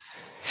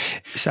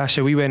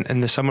 Sasha, we went in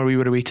the summer, we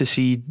were away to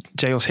see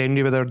Giles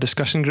Henry with our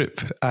discussion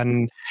group,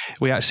 and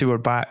we actually were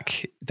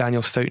back,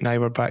 Daniel Stout and I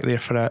were back there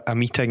for a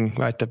meeting.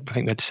 I think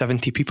we had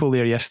 70 people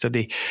there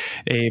yesterday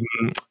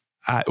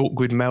at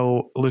Oakwood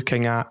Mill,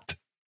 looking at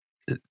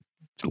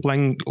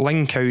ling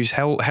cows,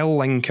 hill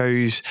ling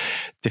cows,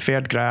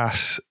 deferred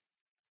grass,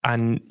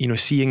 and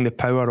seeing the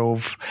power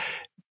of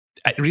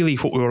really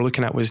what we were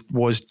looking at was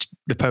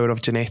the power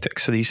of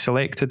genetics. So he's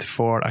selected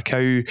for a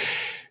cow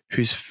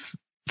who's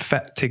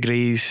fit to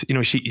graze.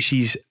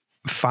 She's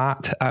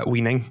fat at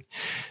weaning.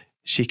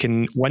 She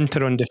can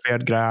winter on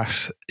deferred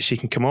grass. She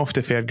can come off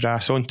deferred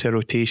grass onto a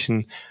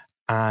rotation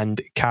and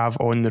calve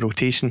on the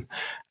rotation.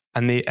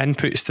 And the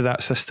inputs to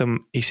that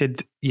system, he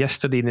said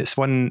yesterday, and it's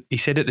one he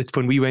said it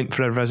when we went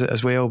for a visit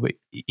as well, but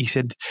he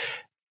said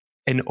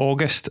in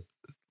August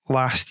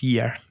last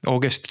year,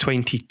 August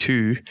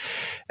 22,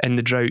 in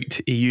the drought,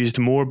 he used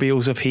more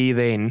bales of hay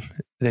then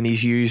than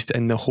he's used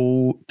in the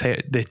whole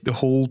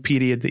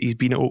period that he's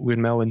been at Oakwood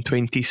Mill in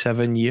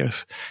 27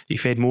 years. He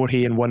fed more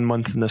hay in 1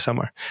 month in the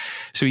summer.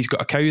 So he's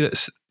got a cow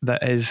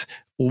that is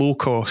low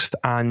cost,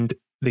 and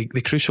the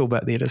crucial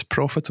bit there is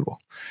profitable.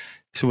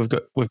 So we've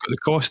got the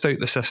cost out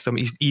the system.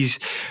 He's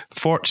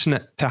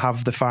fortunate to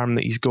have the farm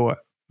that he's got.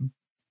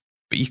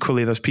 But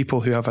equally, there's people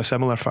who have a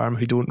similar farm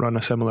who don't run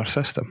a similar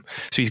system.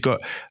 So he's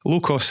got a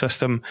low-cost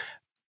system,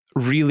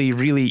 really,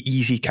 really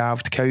easy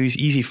calved cows,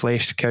 easy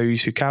fleshed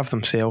cows who calve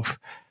themselves,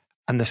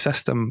 and the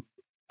system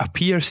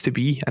appears to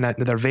be, and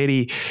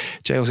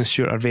Giles and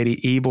Stuart are very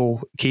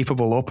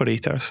capable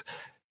operators,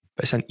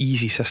 but it's an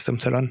easy system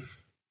to run.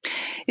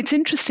 It's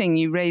interesting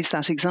you raised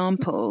that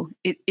example.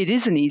 It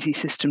is an easy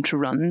system to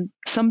run.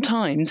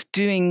 Sometimes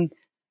doing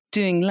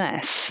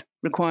less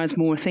requires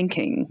more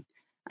thinking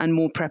and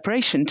more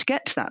preparation to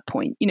get to that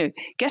point.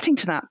 Getting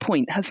to that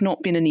point has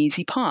not been an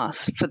easy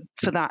path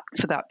for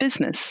that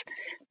business.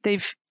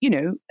 They've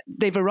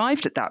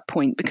arrived at that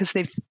point because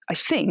I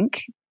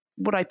think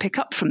what I pick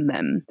up from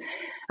them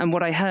and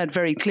what I heard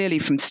very clearly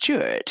from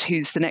Stuart,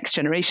 who's the next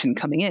generation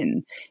coming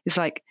in, is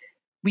like,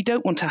 we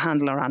don't want to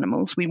handle our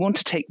animals. We want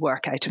to take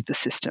work out of the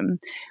system.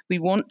 We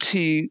want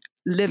to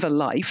live a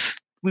life.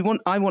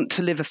 I want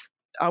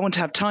to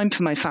have time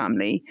for my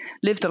family,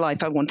 live the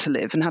life I want to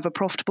live, and have a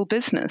profitable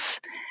business.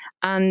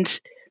 And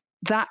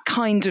that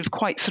kind of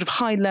quite sort of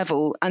high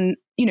level and,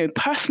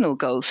 personal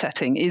goal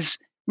setting is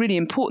really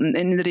important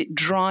in that it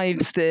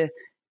drives the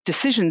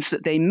decisions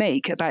that they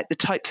make about the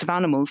types of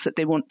animals that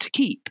they want to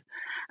keep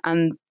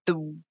and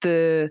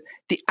the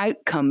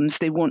outcomes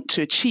they want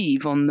to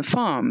achieve on the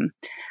farm.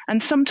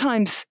 And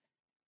sometimes,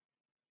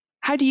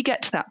 how do you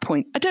get to that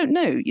point? I don't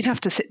know. You'd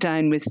have to sit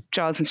down with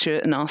Giles and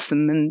Stuart and ask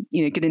them and,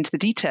 get into the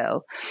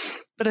detail.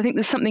 But I think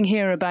there's something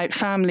here about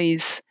family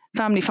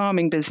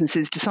farming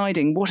businesses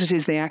deciding what it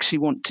is they actually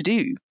want to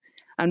do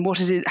and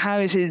how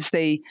it is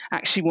they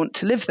actually want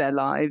to live their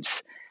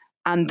lives.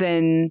 And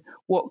then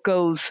what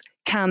goals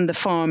can the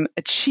farm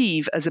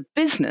achieve as a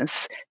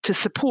business to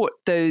support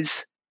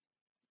those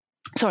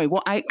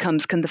what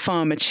outcomes can the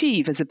farm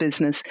achieve as a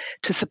business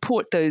to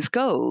support those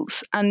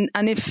goals? And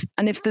if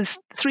there's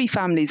 3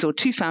 families or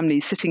 2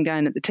 families sitting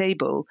down at the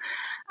table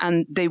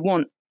and they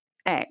want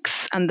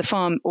X and the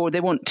farm, or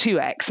they want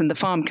 2X and the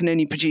farm can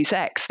only produce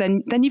X,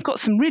 then you've got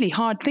some really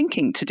hard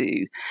thinking to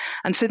do.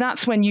 And so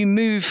that's when you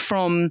move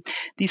from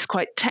these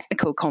quite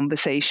technical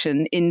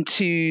conversation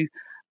into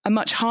a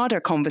much harder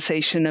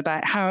conversation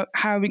about how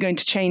are we going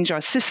to change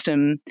our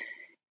system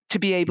to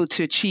be able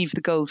to achieve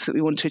the goals that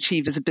we want to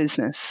achieve as a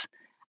business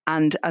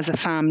and as a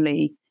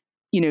family,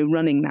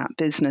 running that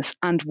business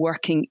and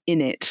working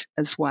in it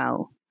as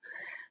well.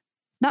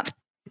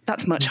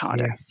 That's much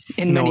harder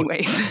in many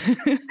ways.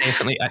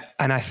 Definitely.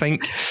 And I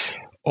think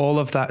all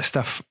of that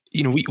stuff,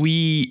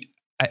 we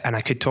and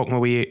I could talk my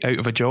way out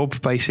of a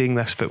job by saying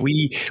this, but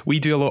we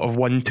do a lot of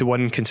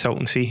one-to-one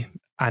consultancy,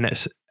 and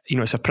it's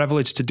a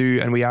privilege to do,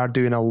 and we are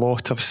doing a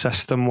lot of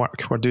system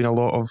work. We're doing a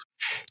lot of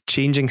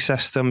changing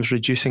systems,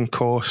 reducing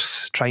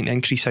costs, trying to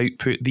increase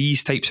output,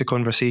 these types of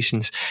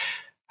conversations.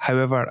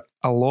 However,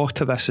 a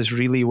lot of this is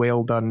really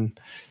well done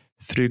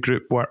through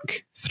group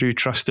work, through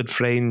trusted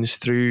friends,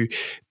 through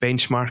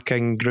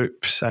benchmarking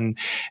groups, and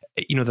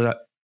there's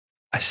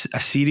a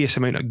serious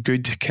amount of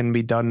good can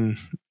be done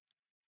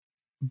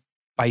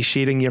by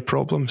sharing your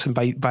problems and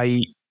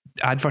by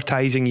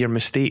advertising your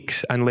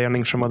mistakes and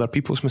learning from other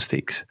people's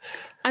mistakes.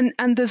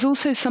 And there's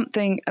also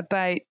something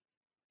about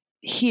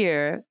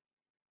here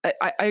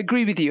I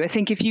agree with you. I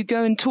think if you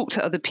go and talk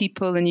to other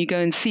people and you go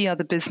and see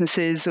other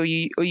businesses, or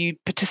you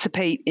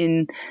participate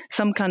in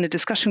some kind of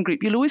discussion group,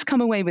 you'll always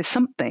come away with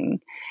something.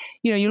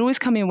 You'll always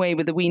come away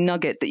with a wee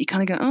nugget that you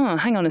kind of go, oh,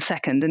 hang on a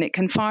second, and it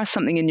can fire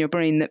something in your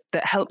brain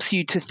that helps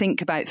you to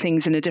think about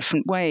things in a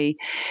different way.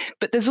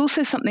 But there's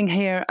also something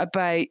here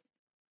about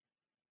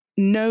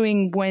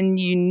knowing when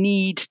you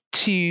need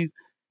to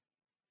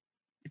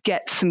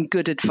get some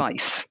good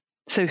advice.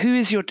 So who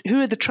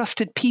are the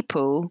trusted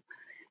people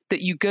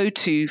that you go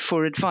to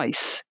for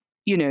advice?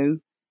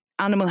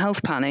 Animal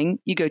health planning,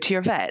 you go to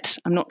your vet.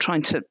 I'm not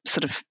trying to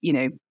sort of,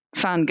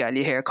 fangirl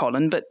you here,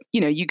 Colin, but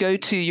you go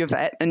to your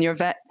vet and your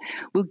vet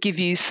will give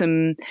you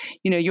some,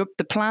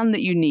 the plan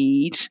that you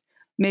need,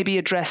 maybe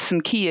address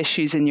some key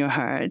issues in your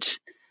herd,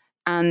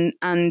 and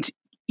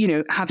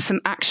have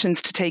some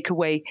actions to take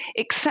away,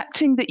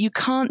 accepting that you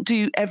can't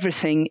do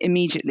everything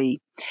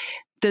immediately.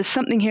 There's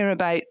something here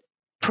about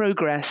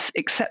progress,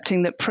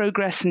 accepting that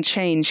progress and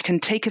change can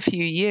take a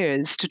few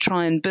years to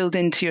try and build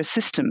into your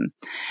system.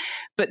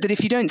 But that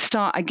if you don't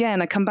start,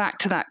 again, I come back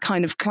to that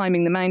kind of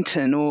climbing the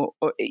mountain, or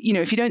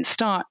if you don't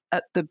start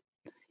if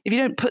you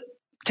don't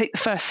take the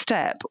first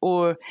step,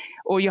 or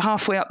you're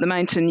halfway up the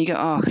mountain, you go,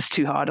 oh, it's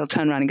too hard, I'll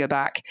turn around and go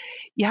back.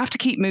 You have to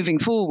keep moving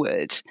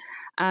forward.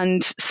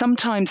 And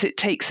sometimes it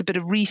takes a bit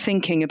of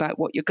rethinking about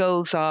what your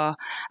goals are.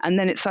 And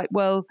then it's like,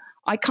 well,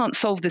 I can't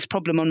solve this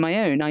problem on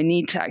my own. I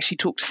need to actually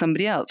talk to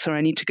somebody else, or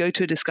I need to go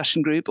to a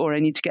discussion group, or I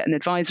need to get an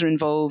advisor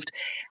involved.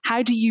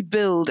 How do you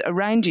build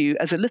around you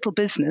as a little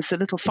business, a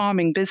little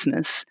farming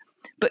business,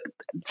 but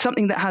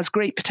something that has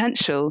great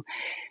potential?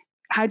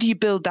 How do you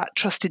build that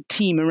trusted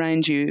team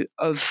around you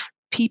of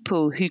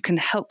people who can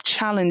help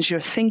challenge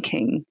your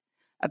thinking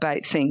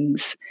about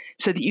things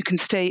so that you can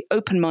stay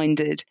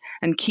open-minded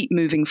and keep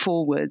moving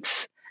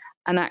forwards,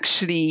 and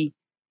actually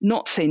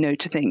not say no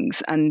to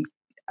things,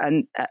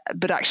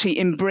 but actually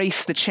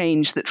embrace the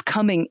change that's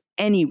coming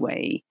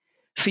anyway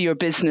for your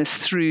business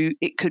through,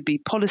 it could be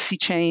policy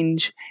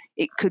change,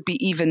 it could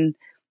be even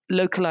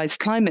localized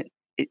climate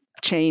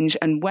change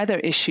and weather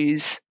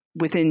issues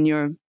within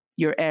your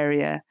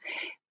area.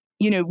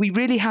 We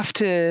really have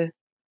to,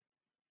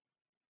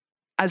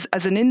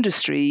 as an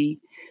industry,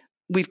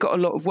 we've got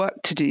a lot of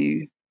work to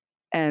do.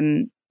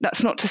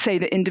 That's not to say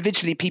that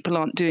individually people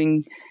aren't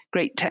doing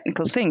great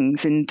technical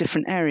things in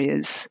different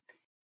areas.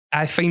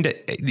 I find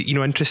it,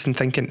 interesting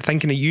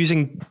thinking of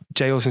using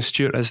Giles and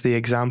Stuart as the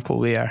example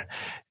there.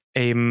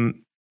 They're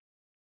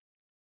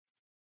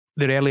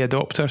early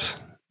adopters.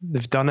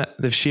 They've done it.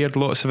 They've shared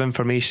lots of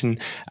information,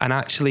 and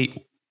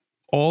actually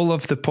all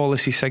of the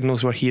policy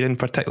signals we're hearing,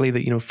 particularly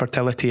that,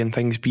 fertility and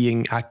things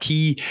being a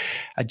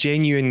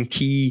genuine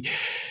key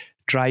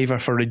driver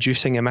for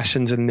reducing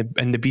emissions in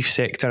the beef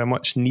sector, a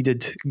much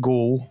needed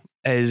goal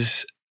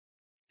is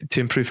to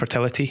improve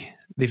fertility.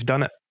 They've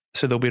done it,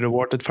 so they'll be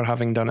rewarded for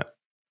having done it.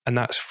 And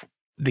that's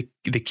the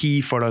key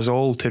for us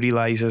all to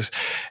realise is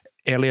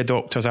early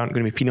adopters aren't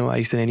going to be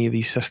penalised in any of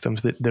these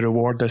systems. That the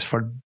reward is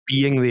for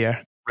being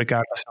there,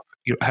 regardless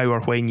of how or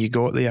when you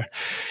got there.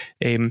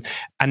 And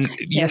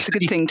it's a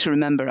good thing to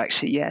remember,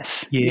 actually.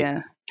 Yes.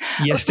 Yeah.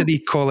 Yesterday,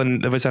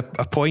 Colin, there was a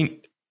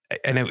point,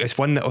 and it's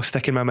one that will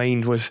stick in my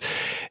mind, was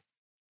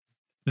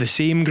the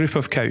same group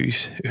of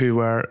cows who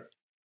were,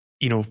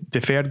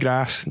 deferred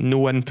grass, no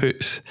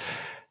inputs,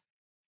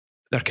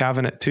 they're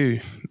calving at 2.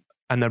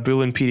 And their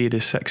bulling period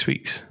is 6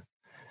 weeks,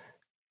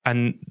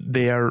 and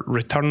their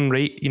return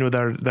rate,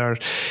 their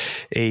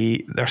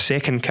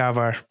second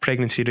calver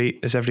pregnancy rate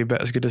is every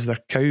bit as good as their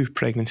cow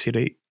pregnancy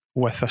rate,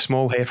 with a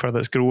small heifer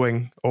that's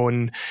growing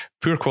on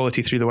poor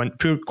quality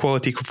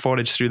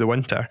forage through the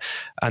winter,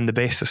 and the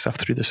best of stuff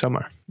through the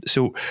summer.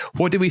 So,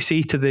 what do we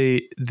say to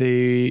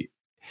the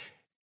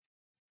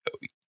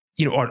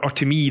or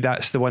to me,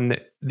 that's the one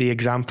that the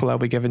example I'll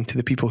be giving to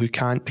the people who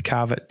can't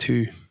calve at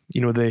 2.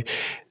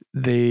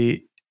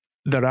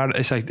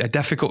 It's a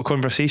difficult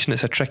conversation.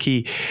 It's a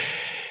tricky.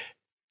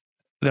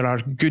 There are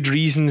good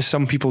reasons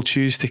some people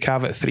choose to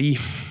calve at 3,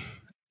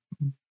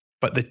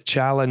 but the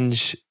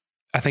challenge,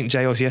 I think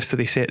Giles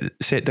yesterday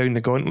set down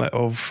the gauntlet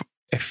of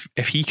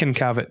if he can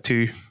calve at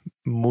 2,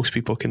 most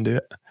people can do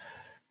it.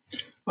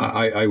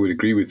 I would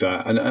agree with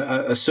that, and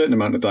a certain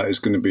amount of that is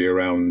going to be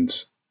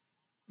around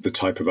the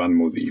type of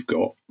animal that you've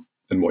got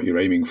and what you're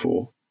aiming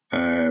for,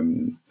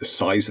 the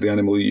size of the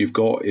animal you've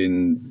got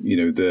in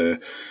the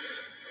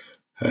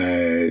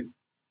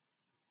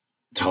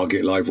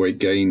target live weight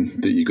gain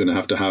that you're going to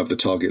have the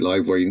target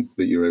live weight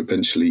that you're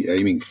eventually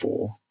aiming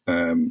for,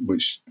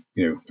 which,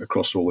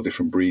 across all the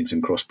different breeds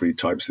and crossbreed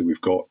types that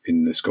we've got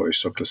in the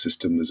Scottish suckler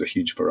system, there's a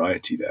huge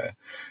variety there.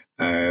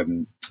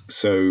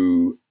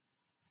 So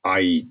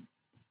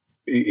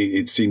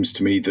it seems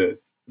to me that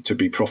to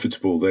be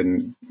profitable,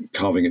 then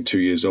calving at 2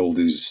 years old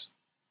is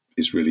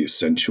really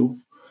essential.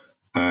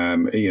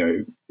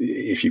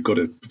 If you've got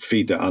to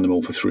feed that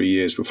animal for 3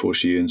 years before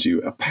she earns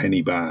you a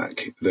penny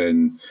back,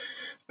 then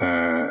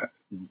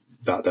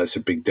that's a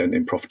big dent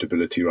in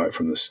profitability right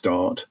from the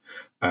start.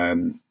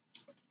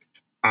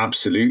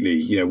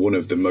 Absolutely, one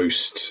of the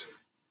most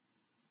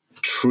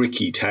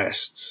tricky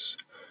tests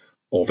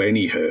of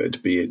any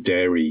herd, be it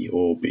dairy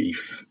or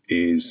beef,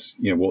 is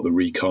what the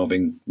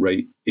recalving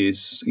rate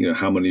is.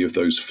 How many of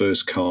those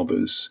first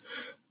calvers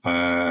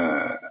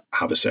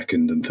have a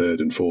second and third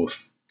and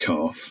fourth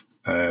calf,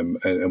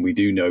 and we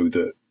do know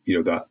that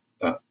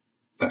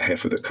that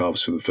heifer that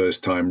calves for the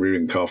first time,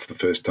 rearing calf for the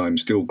first time,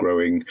 still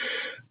growing,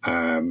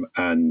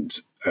 and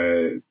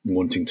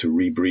wanting to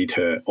rebreed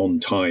her on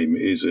time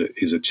is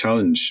a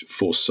challenge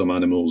for some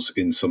animals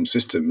in some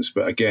systems.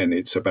 But again,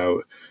 it's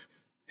about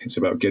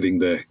getting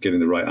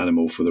the right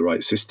animal for the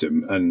right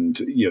system. And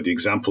the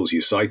examples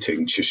you're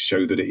citing just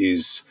show that it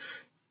is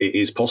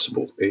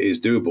possible, it is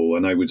doable,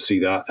 and I would see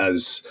that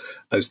as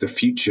the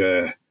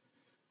future,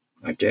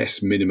 I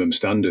guess, minimum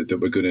standard that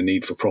we're going to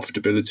need for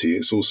profitability.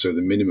 It's also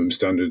the minimum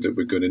standard that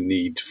we're going to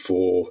need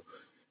for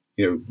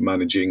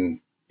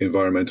managing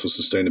environmental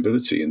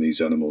sustainability in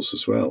these animals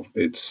as well.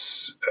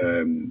 It's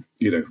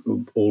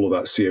all of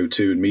that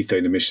CO2 and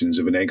methane emissions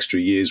of an extra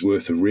year's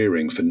worth of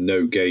rearing for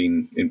no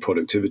gain in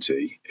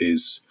productivity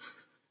is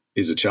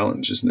a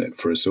challenge, isn't it,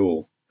 for us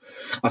all?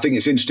 I think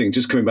it's interesting,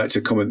 just coming back to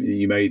a comment that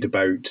you made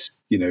about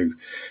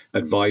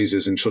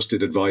advisors and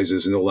trusted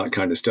advisors and all that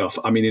kind of stuff.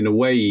 I mean, in a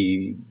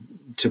way,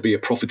 to be a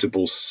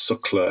profitable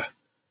suckler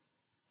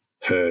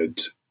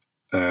herd,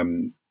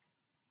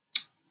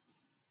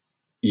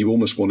 you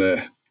almost want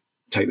to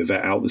take the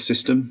vet out of the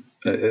system.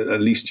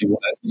 At least you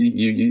want to.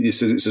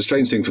 It's a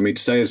strange thing for me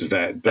to say as a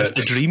vet, but that's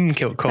the dream,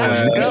 Colin.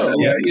 That's the goal.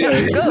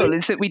 The goal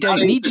is that we don't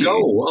need the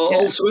goal.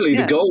 Ultimately,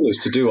 the goal is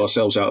to do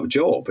ourselves out of a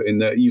job. In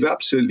that, you've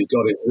absolutely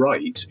got it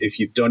right if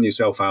you've done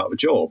yourself out of a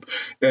job.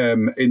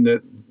 In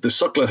the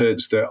suckler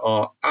herds that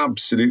are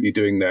absolutely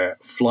doing their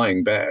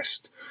flying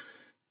best,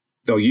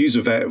 they'll use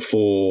a vet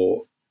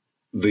for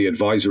the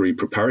advisory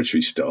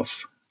preparatory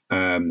stuff.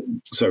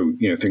 So,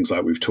 things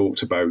like we've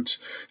talked about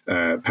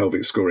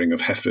pelvic scoring of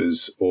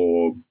heifers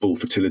or bull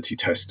fertility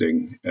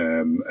testing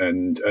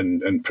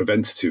and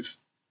preventative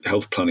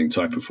health planning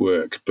type of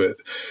work. But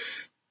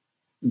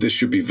this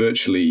should be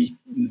virtually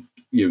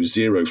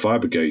zero fire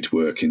brigade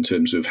work in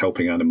terms of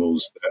helping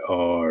animals that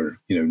are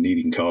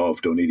needing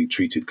calved or needing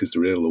treated because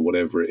they're ill or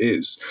whatever it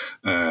is.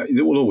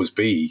 There will always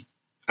be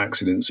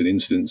accidents and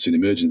incidents and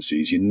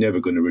emergencies. You're never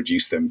going to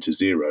reduce them to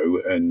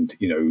zero, and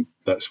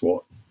that's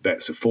what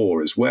vets are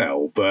for as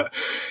well. But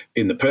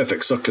in the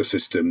perfect suckler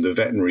system, the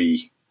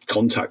veterinary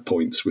contact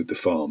points with the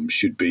farm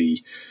should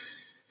be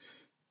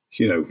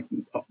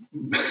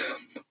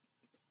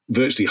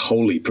virtually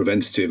wholly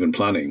preventative and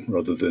planning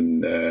rather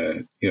than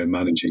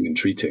managing and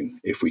treating,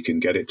 if we can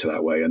get it to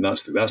that way. And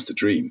that's the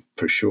dream,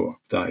 for sure.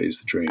 That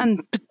is the dream.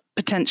 And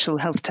potential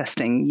health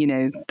testing,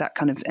 that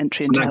kind of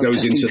entry into health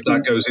testing.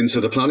 That goes into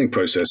the planning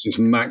process. It's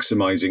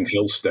maximising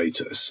health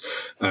status.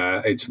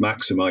 It's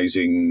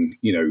maximising,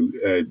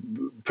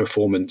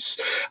 performance.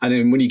 And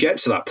then when you get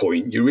to that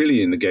point, you're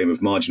really in the game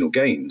of marginal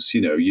gains.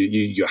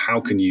 You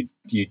how can you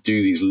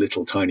do these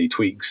little tiny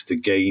tweaks to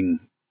gain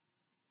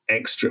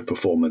extra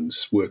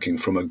performance working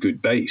from a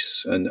good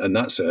base? And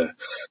that's a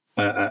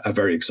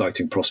very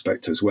exciting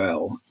prospect as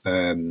well.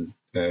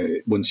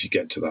 Once you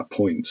get to that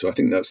point. So I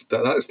think that's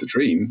the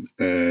dream,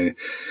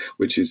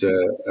 which is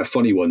a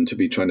funny one to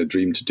be trying to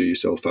dream to do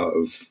yourself out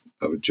of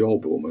a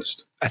job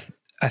almost.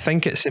 I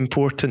think it's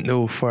important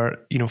though for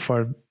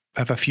I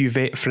have a few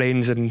vet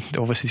friends and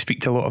obviously speak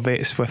to a lot of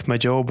vets with my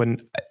job,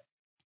 and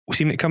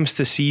see when it comes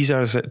to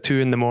Caesars at 2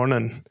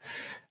 a.m,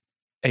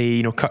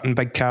 cutting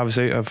big calves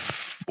out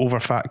of over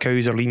fat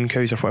cows or lean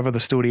cows or whatever the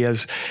story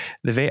is,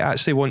 the vet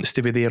actually wants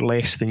to be there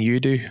less than you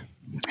do.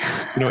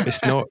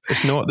 It's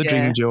not the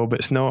dream job.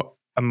 It's not.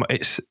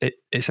 It's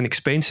an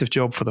expensive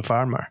job for the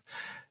farmer,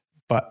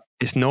 but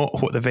it's not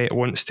what the vet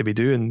wants to be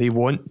doing. They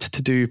want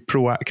to do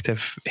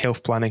proactive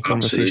health planning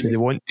conversations. Absolutely. They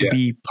want to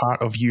be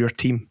part of your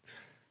team.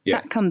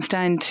 That comes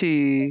down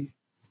to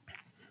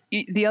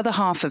the other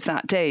half of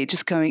that day.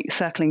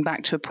 Circling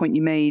back to a point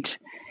you made.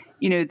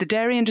 The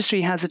dairy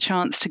industry has a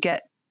chance to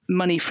get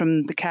money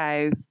from the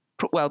cow,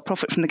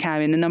 profit from the cow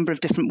in a number of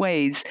different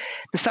ways.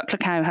 The suckler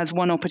cow has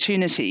one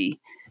opportunity,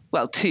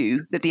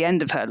 two at the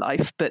end of her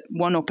life, but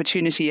one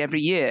opportunity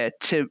every year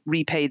to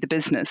repay the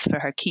business for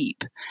her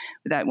keep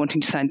without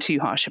wanting to sound too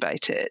harsh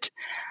about it.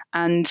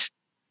 And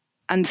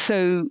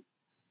so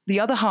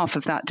the other half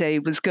of that day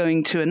was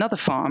going to another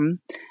farm,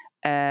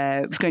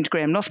 was going to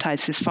Graham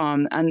Lofthouse's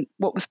farm. And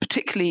what was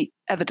particularly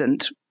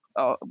evident,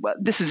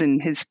 this was in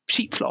his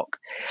sheep flock,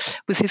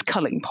 was his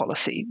culling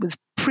policy. It was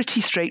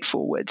pretty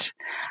straightforward.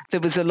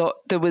 There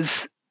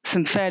was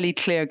some fairly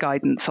clear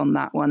guidance on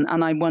that one.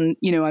 And I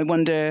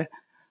wonder,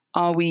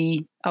 are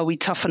we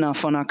tough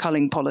enough on our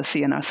culling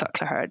policy in our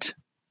suckler herd?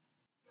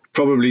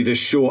 Probably the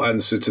short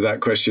answer to that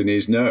question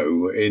is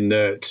no, in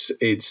that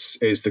it's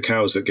the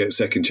cows that get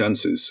second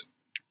chances.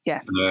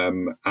 Yeah.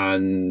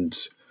 And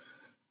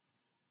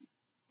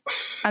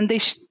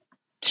they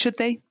should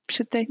they?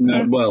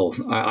 No, well,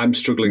 I'm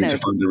struggling to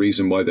find the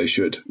reason why they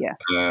should. Yeah.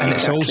 And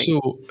it's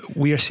also,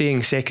 we are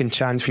saying second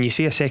chance. When you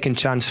say a second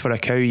chance for a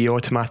cow, you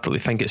automatically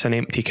think it's an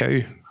empty cow.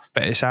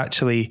 But it's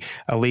actually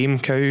a lame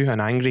cow, an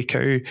angry cow,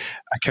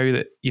 a cow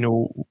that,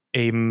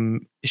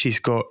 she's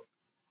got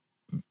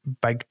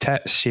big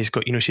tits. She's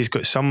got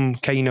some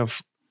kind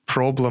of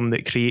problem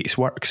that creates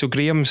work. So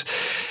Graham's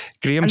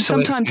and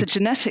sometimes a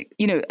genetic,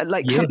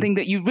 something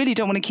that you really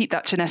don't want to keep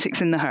that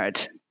genetics in the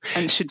herd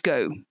and should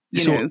go.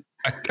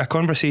 A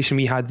conversation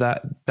we had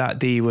that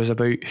day was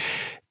about,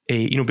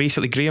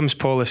 basically Graham's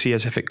policy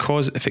is if it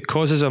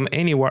causes him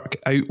any work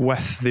out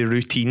with the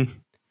routine,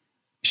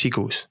 she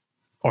goes,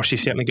 or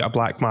she's certainly got a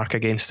black mark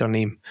against her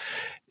name.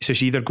 So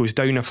she either goes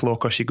down a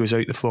flock or she goes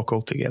out the flock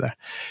altogether.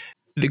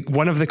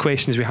 One of the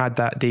questions we had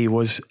that day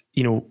was,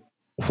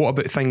 what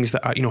about things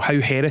that are, how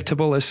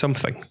heritable is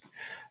something?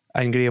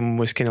 And Graham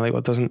was kind of like, well,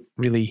 it doesn't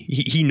really,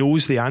 he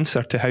knows the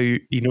answer to how,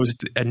 he knows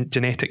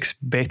genetics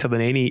better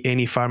than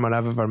any farmer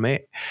I've ever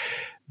met.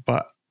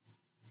 But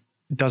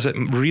does it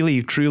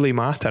really truly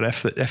matter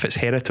if it's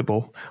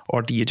heritable,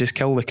 or do you just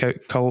kill the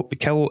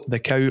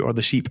cow or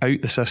the sheep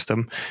out the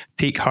system,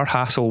 take her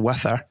hassle with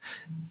her,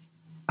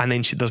 and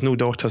then there's no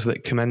daughters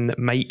that come in that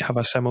might have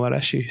a similar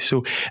issue?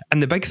 So,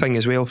 and the big thing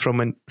as well, from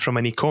an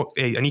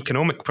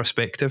economic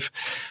perspective,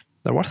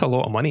 they're worth a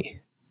lot of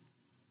money.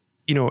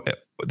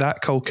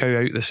 That cull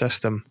cow out the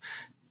system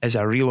is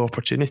a real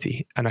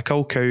opportunity, and a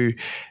cull cow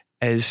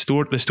is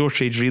the store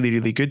trade's really,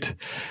 really good,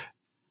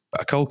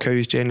 but a cull cow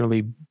is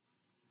generally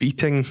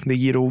beating the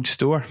year-old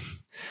store.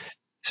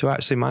 So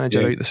actually manage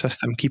her out the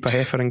system, keep a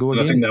heifer and go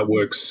again. I think that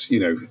works,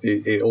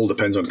 it all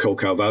depends on cull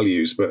cow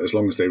values, but as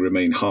long as they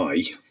remain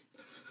high,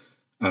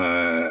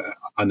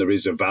 and there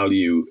is a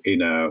value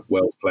in a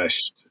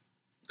well-fleshed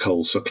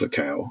cull suckler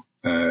cow,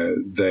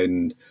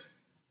 then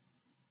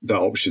that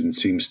option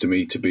seems to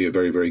me to be a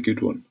very, very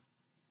good one.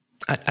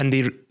 And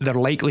they're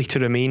likely to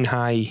remain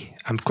high.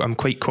 I'm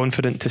quite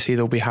confident to say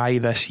they'll be high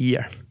this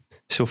year.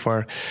 So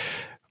for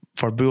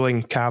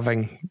bulling,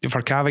 calving,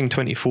 for calving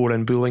 24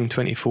 and bulling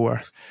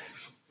 24,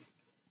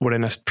 we're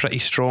in a pretty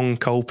strong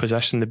cull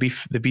position. The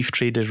beef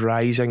trade is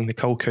rising. The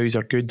cull cows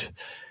are good.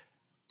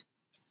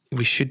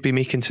 We should be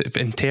making,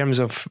 in terms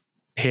of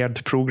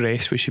herd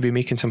progress, we should be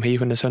making some hay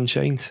when the sun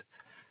shines.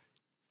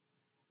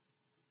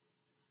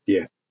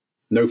 Yeah.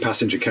 No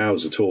passenger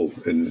cows at all,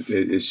 and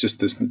it's just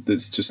there's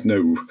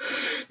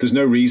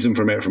no reason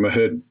from a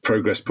herd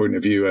progress point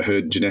of view, a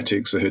herd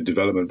genetics, a herd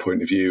development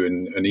point of view,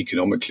 and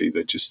economically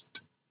they're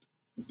just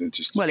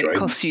well, it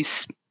costs you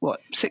what,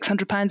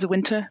 £600 a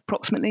winter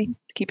approximately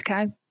to keep a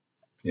cow.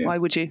 Yeah. Why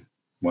would you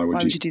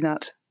do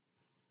that?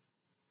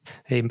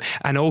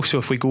 And also,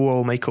 if we go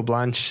all Michael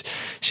Blanche,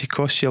 she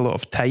costs you a lot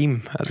of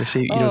time at the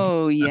same. At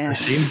the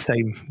same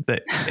time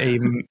that.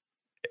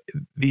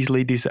 These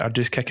ladies that are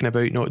just kicking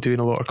about, not doing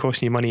a lot, are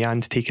costing you money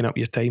and taking up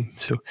your time.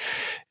 So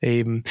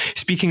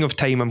speaking of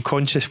time, I'm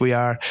conscious we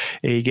are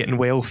getting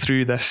well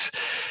through this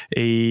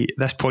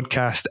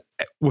podcast.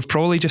 We've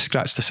probably just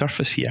scratched the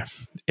surface here.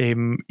 We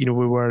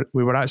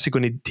were actually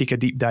going to take a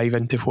deep dive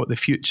into what the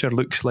future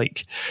looks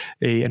like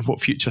and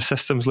what future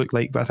systems look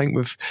like, but I think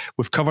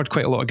we've covered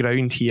quite a lot of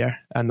ground here,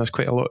 and there's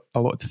quite a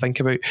lot to think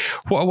about.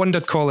 What I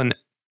wondered, Colin,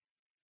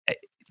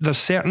 there's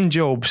certain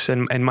jobs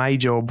in my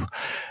job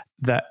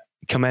that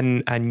come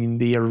in and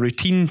they are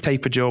routine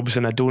type of jobs,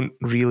 and I don't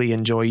really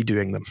enjoy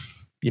doing them.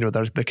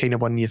 They're the kind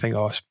of one you think,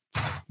 it's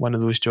one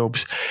of those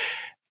jobs.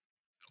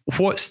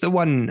 What's the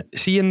one,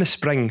 see in the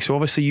spring? So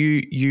obviously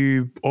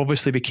you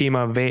obviously became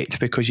a vet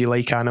because you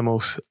like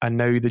animals, and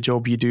now the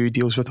job you do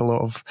deals with a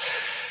lot of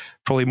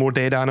probably more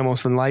dead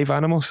animals than live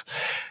animals.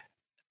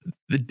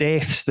 The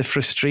deaths, the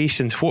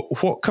frustrations,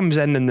 what comes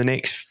in the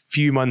next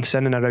few months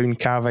in and around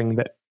calving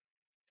that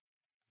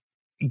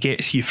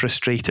gets you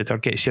frustrated or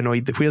gets you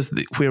annoyed?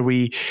 Where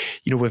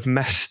we've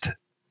missed?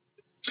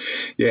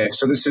 Yeah,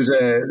 so this is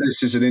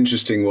an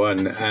interesting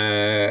one,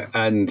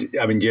 and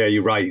I mean, yeah,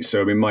 you're right.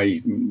 So I mean,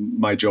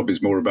 my job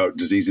is more about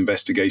disease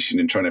investigation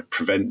and trying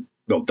to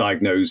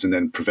diagnose and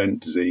then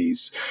prevent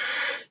disease.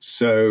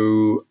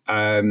 So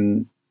I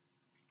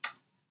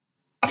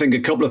think a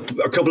couple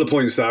of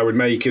points that I would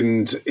make,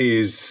 and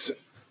is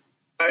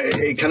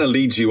it kind of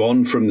leads you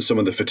on from some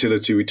of the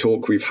fertility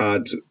we've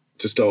had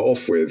to start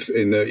off with,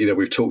 in that,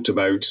 we've talked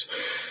about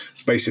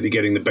basically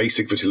getting the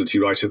basic fertility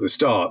right at the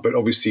start, but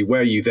obviously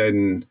where you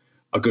then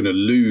are going to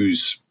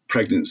lose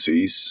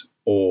pregnancies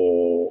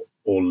or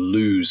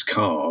lose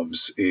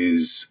calves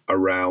is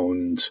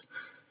around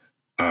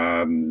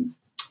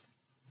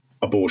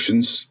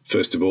abortions,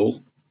 first of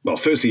all. Well,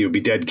 firstly, it would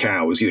be dead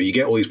cows. You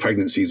get all these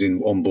pregnancies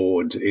on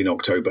board in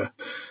October.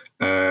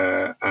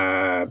 By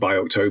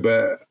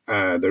October,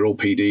 they're all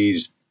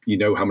PD'd. You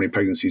know how many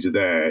pregnancies are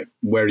there.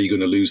 Where are you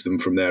going to lose them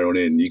from there on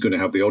in? You're going to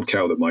have the odd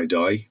cow that might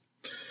die.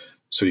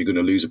 So you're going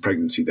to lose a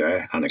pregnancy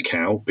there and a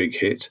cow, big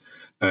hit.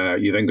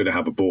 You're then going to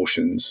have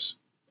abortions.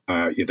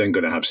 You're then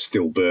going to have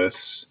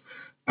stillbirths.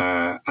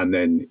 And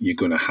then you're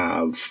going to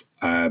have,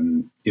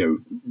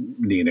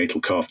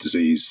 neonatal calf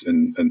disease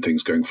and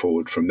things going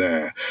forward from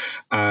there.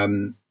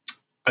 And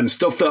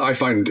stuff that I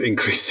find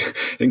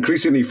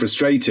increasingly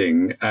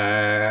frustrating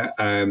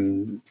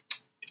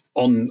on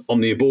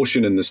the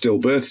abortion and the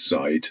stillbirth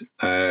side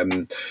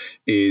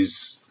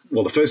is,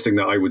 well, the first thing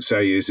that I would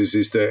say is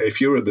that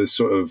if you're at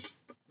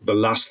the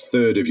last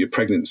third of your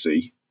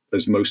pregnancy,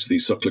 as most of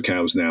these suckler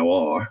cows now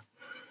are,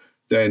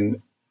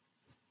 then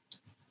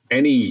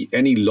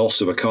any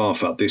loss of a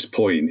calf at this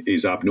point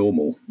is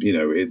abnormal. By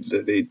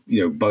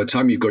the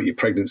time you've got your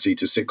pregnancy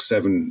to 6,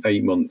 7,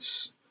 8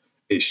 months,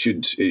 it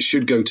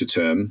should go to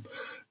term,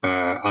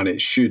 and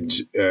it should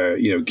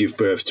give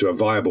birth to a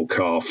viable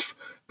calf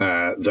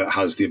that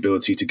has the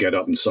ability to get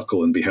up and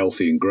suckle and be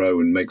healthy and grow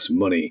and make some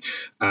money.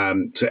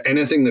 So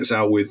anything that's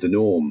out with the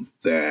norm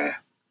there,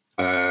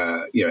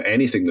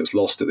 anything that's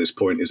lost at this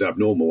point is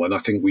abnormal, and I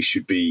think we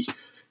should be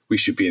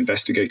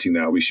investigating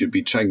that. We should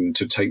be trying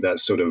to take that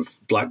sort of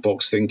black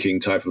box thinking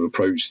type of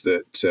approach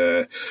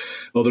that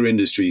other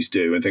industries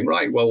do and think,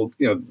 right, well,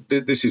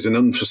 this is an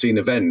unforeseen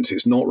event.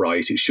 It's not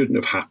right. It shouldn't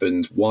have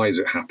happened. Why has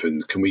it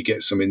happened? Can we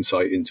get some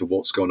insight into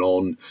what's gone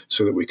on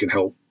so that we can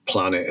help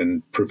plan it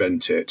and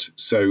prevent it?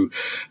 So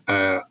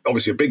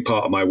obviously a big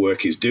part of my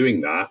work is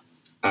doing that.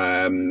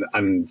 And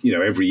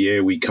every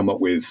year we come up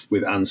with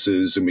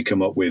answers, and we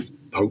come up with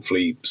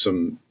hopefully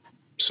some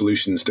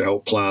solutions to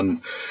help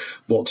plan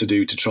what to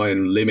do to try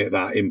and limit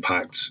that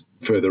impact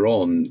further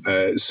on.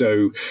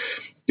 So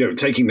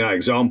taking that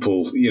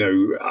example,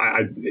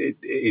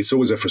 it's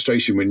always a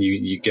frustration when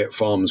you get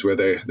farms where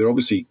they're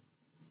obviously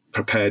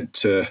prepared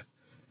to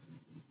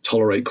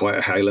tolerate quite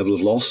a high level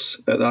of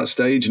loss at that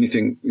stage, and you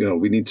think,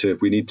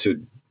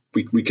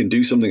 we can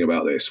do something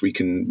about this. We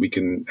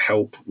can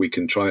help. We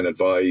can try and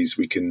advise.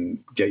 We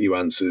can get you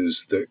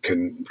answers that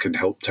can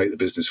help take the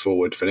business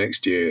forward for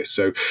next year.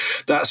 So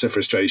that's a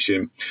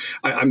frustration.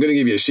 I'm going to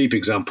give you a sheep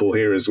example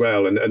here as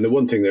well. And the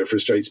one thing that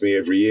frustrates me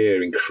every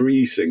year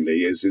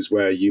increasingly is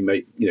where you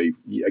make,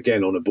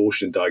 again, on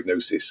abortion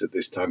diagnosis at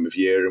this time of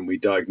year, and we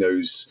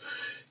diagnose,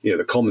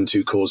 the common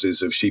 2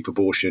 causes of sheep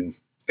abortion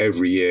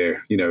every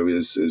year,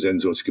 is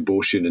enzootic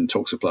abortion and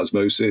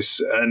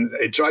toxoplasmosis. And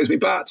it drives me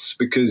bats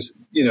because,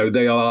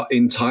 they are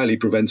entirely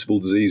preventable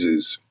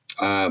diseases.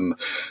 And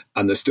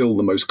they're still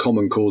the most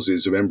common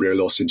causes of embryo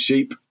loss in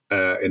sheep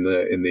in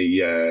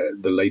the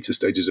later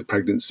stages of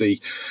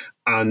pregnancy.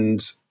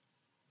 And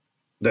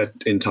they're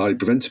entirely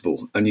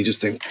preventable. And you just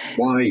think,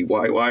 why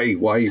are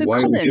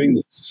we doing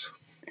this?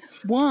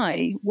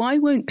 Why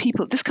won't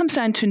people? This comes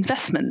down to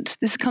investment.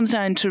 This comes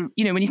down to,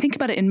 when you think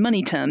about it in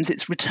money terms,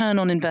 it's return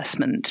on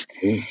investment.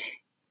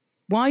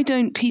 Why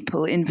don't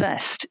people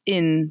invest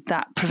in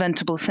that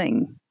preventable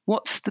thing?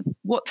 What's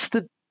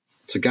the?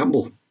 It's a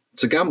gamble.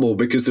 It's a gamble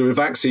because there are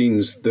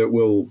vaccines that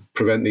will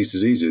prevent these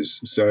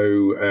diseases.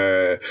 So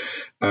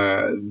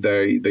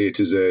it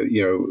is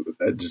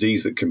a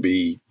disease that can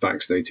be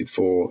vaccinated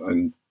for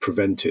and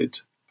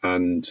prevented.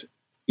 And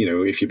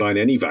if you're buying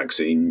any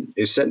vaccine,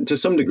 it's to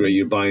some degree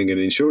you're buying an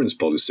insurance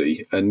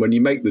policy. And when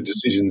you make the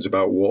decisions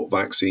about what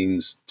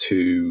vaccines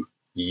to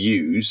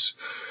use,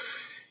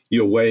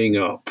 you're weighing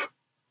up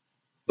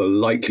the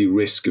likely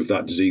risk of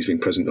that disease being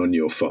present on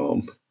your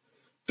farm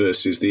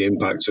versus the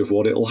impact of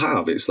what it'll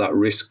have. It's that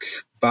risk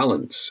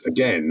balance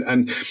again.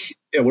 And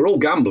we're all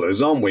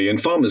gamblers, aren't we?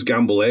 And farmers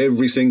gamble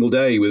every single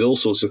day with all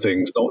sorts of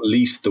things, not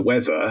least the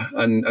weather.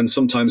 And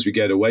sometimes we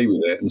get away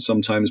with it and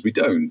sometimes we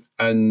don't.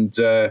 And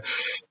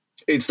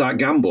it's that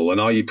gamble, and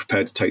are you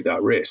prepared to take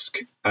that risk?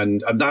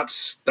 And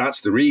that's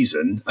the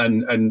reason.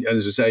 And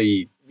as I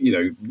say,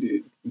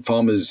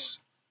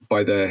 farmers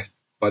by their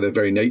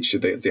very nature,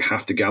 they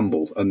have to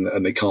gamble,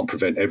 and they can't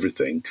prevent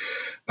everything.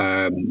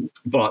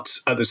 But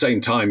at the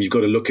same time, you've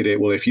got to look at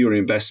it. Well, if you're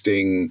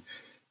investing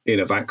in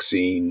a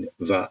vaccine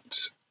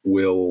that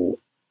will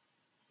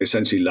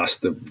essentially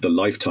last the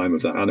lifetime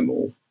of that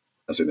animal,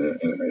 as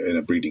in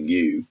a breeding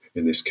ewe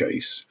in this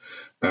case,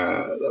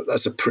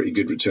 that's a pretty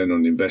good return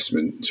on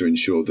investment to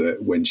ensure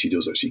that when she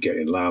does actually get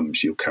in lamb,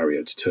 she'll carry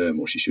it to term,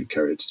 or she should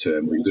carry it to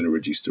term, or you're going to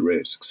reduce the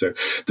risk. So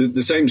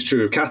the same is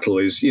true of cattle.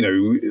 Is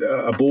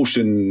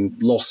abortion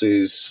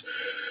losses,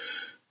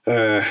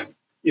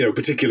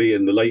 particularly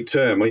in the late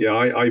term.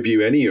 I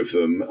view any of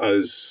them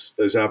as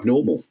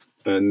abnormal,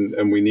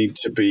 and we need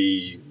to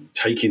be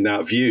taking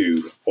that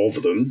view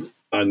of them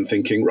and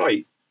thinking,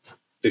 right,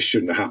 this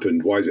shouldn't have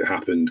happened. Why has it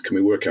happened? Can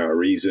we work out a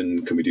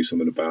reason? Can we do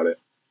something about it?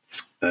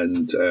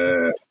 And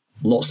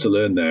lots to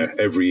learn there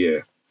every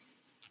year.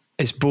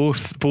 It's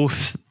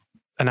both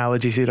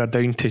analogies that are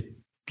down to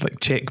like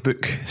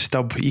checkbook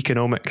stub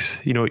economics.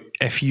 If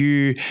it's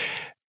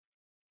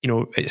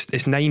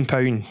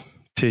 £9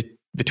 to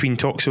between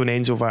Toxo and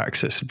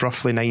Enzovax, it's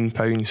roughly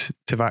 £9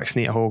 to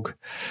vaccinate a hog.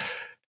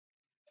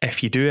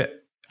 If you do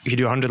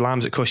 100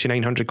 lambs, it costs you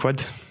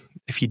 £900.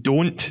 If you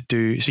don't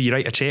so you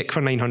write a cheque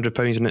for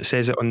 £900 and it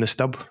says it on the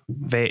stub,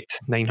 vet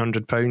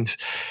 £900.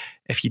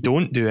 If you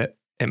don't do it,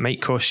 it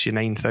might cost you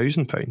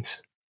 £9,000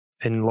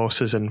 in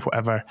losses and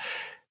whatever,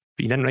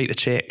 but you didn't write the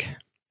cheque, so it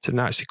didn't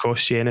actually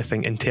cost you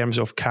anything in terms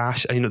of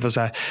cash. And there's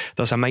a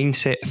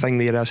mindset thing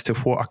there as to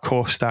what a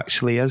cost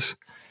actually is.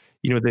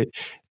 Do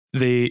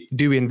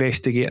we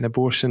investigate an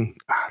abortion?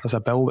 There's a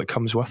bill that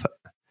comes with it,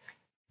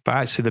 but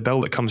actually the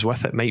bill that comes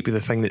with it might be the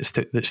thing that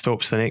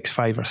stops the next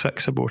 5 or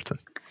 6 aborting.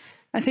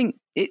 I think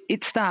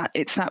it's that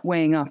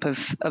weighing up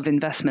of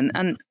investment,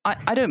 and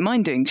I don't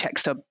mind doing check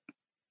stub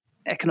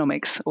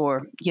economics,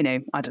 or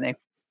I don't know,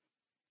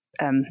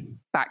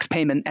 back's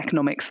payment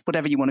economics,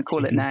 whatever you want to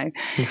call it now.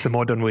 It's the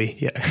modern way,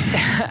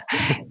 yeah.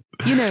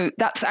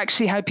 That's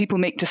actually how people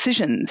make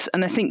decisions.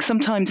 And I think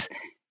sometimes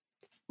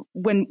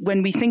when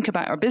we think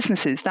about our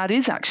businesses, that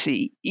is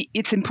actually,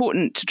 it's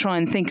important to try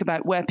and think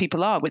about where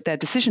people are with their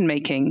decision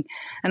making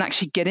and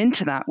actually get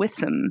into that with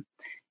them.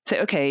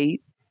 Say, okay,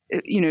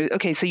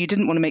 so you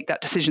didn't want to make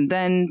that decision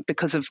then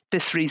because of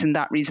this reason,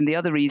 that reason, the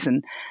other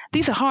reason.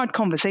 These are hard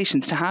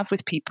conversations to have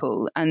with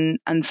people, and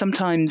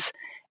sometimes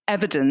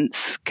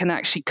evidence can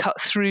actually cut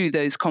through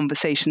those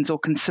conversations or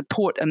can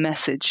support a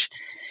message,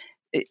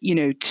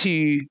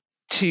 to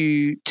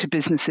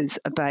businesses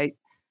about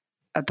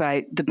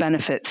the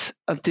benefits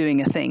of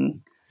doing a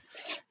thing,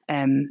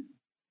 and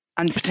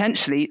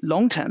potentially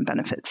long-term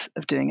benefits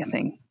of doing a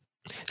thing.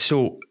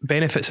 So,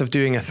 benefits of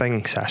doing a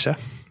thing, Sasha.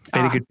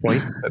 Very good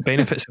point. But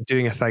benefits of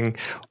doing a thing.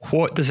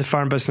 What does the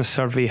Farm Business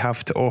Survey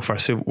have to offer?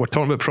 So we're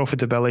talking about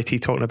profitability,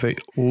 talking about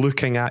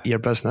looking at your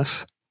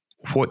business.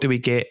 What do we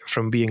get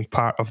from being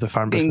part of the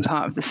Farm Business? Being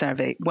part of the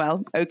survey.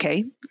 Well,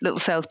 okay, little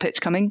sales pitch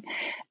coming.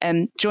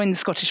 Join the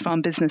Scottish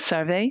Farm Business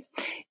Survey.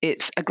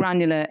 It's a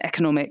granular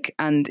economic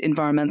and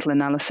environmental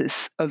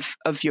analysis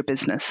of your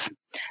business.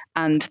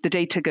 And the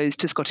data goes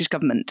to Scottish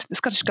Government. The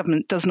Scottish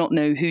Government does not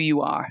know who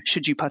you are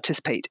should you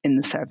participate in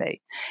the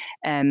survey.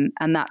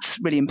 And that's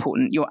really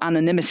important. Your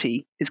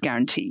anonymity is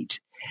guaranteed.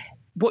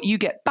 What you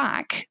get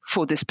back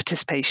for this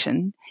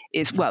participation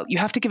is, well, you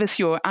have to give us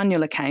your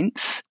annual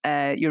accounts,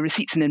 your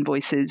receipts and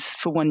invoices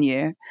for 1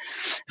 year,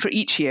 for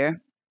each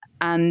year.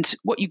 And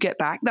what you get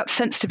back, that's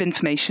sensitive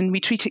information.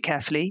 We treat it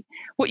carefully.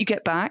 What you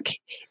get back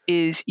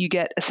is you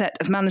get a set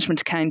of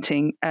management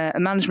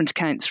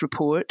accounts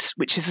report,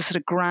 which is a sort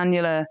of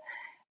granular,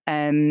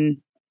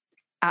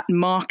 at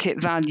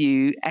market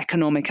value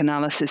economic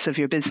analysis of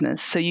your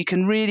business. So you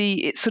can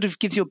really, it sort of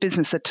gives your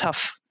business a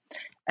tough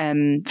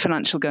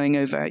financial going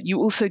over. You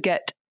also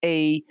get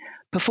a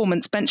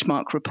performance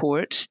benchmark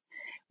report,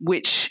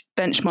 which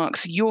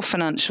benchmarks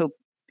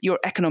your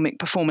economic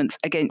performance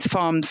against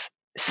farms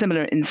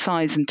similar in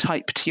size and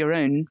type to your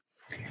own.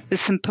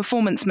 There's some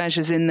performance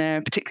measures in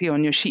there, particularly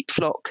on your sheep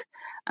flock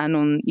and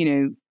on,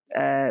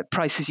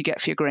 prices you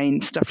get for your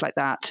grain, stuff like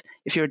that.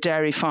 If you're a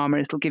dairy farmer,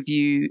 it'll give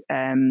you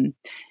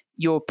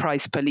your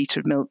price per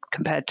litre of milk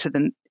compared to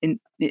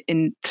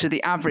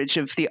the average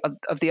of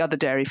the other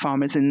dairy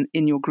farmers in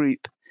your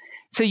group.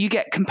 So you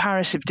get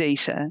comparative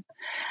data,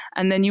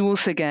 and then you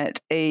also get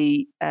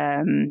a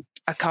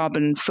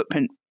carbon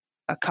footprint,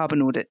 a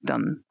carbon audit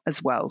done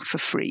as well for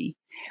free.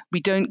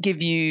 We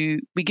give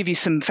you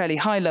some fairly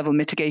high level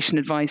mitigation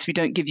advice. We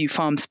don't give you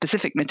farm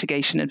specific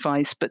mitigation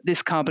advice, but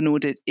this carbon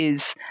audit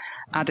is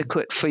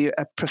adequate for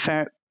a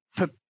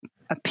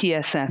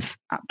PSF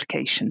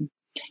application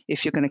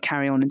if you're going to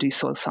carry on and do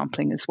soil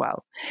sampling as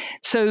well.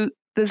 So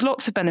there's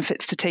lots of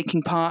benefits to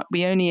taking part.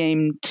 We only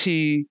aim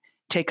to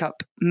take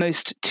up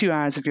most 2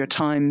 hours of your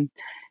time,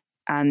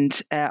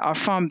 and our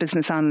farm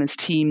business analyst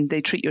team,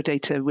 they treat your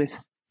data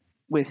with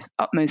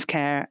utmost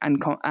care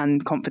and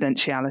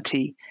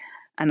confidentiality.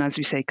 And as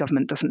we say,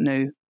 government doesn't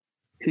know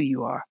who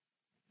you are.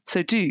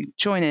 So do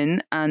join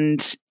in and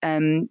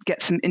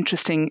get some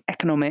interesting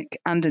economic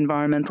and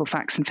environmental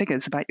facts and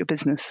figures about your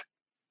business.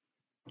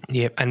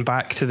 Yeah, and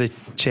back to the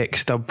check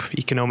stub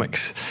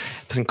economics.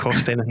 It doesn't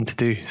cost anything to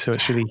do, so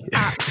it's really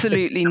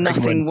absolutely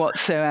nothing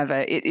whatsoever.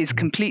 It is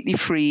completely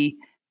free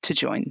to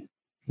join.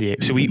 Yeah,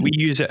 so we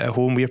use it at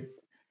home. We're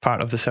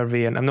part of the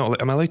survey, and am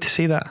I allowed to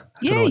say that?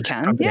 Yeah, you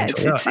can. Yeah,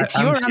 it's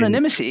your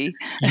anonymity.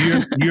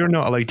 You're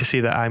not allowed to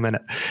say that I'm in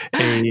it.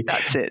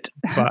 That's it.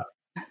 But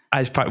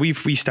as part,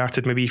 we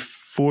started maybe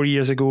 4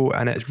 years ago,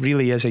 and it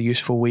really is a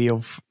useful way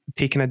of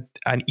taking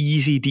an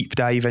easy deep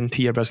dive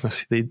into your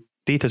business. The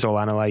data's all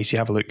analysed. You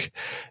have a look,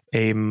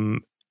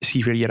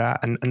 see where you're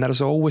at, and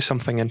there's always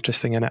something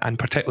interesting in it. And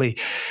particularly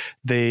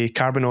the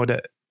carbon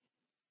audit.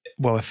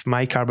 Well, if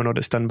my carbon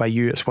audit's done by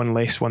you, it's one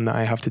less one that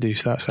I have to do.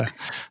 So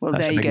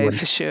there you go,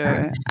 for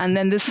sure. And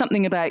then there's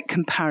something about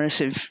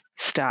comparative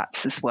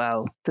stats as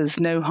well. There's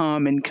no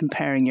harm in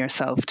comparing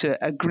yourself to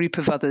a group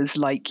of others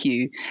like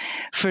you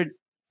for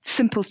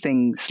simple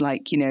things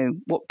like,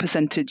 what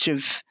percentage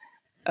of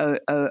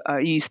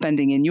are you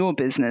spending in your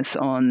business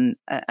on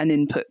an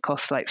input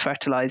cost like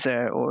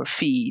fertilizer or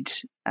feed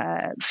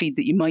that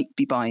you might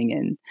be buying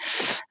in.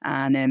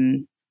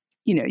 And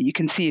you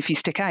can see if you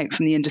stick out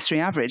from the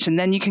industry average, and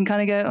then you can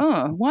kind of go,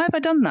 oh, why have I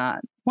done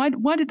that?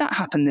 Why did that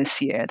happen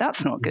this year?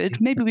 That's not good.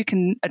 Maybe we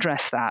can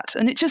address that.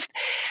 And it just,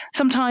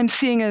 sometimes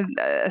seeing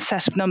a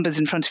set of numbers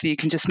in front of you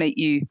can just make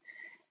you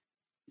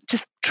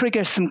just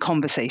trigger some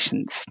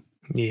conversations.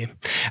 Yeah.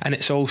 And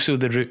it's also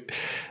the route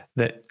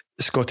that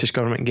Scottish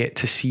Government get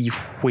to see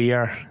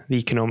where the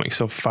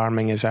economics of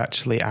farming is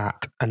actually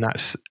at. And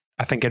that's,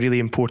 I think, a really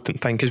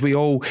important thing, because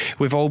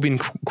we've all been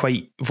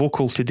quite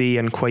vocal today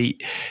and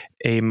quite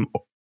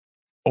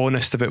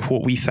honest about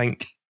what we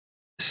think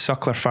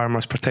suckler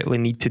farmers particularly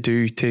need to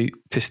do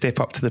to step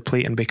up to the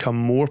plate and become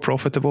more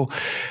profitable.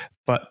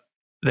 But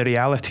the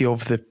reality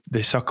of the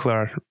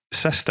suckler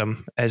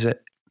system is it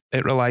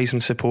relies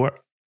on support.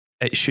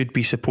 it should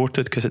be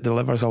supported because it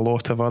delivers a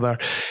lot of other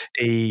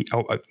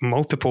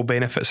multiple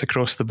benefits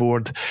across the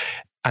board,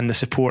 and the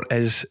support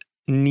is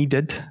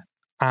needed.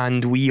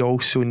 And we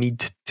also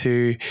need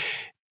to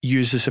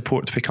use the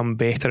support to become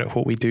better at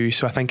what we do.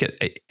 So I think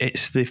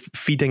it's the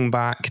feeding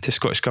back to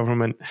Scottish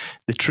Government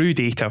the true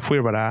data of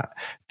where we're at,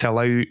 to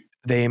allow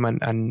them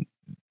and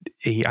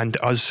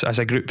us as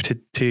a group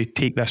to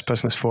take this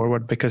business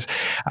forward, because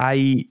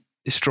I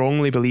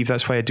strongly believe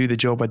that's why I do the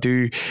job I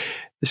do.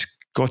 The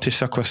Scottish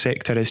suckler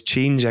sector is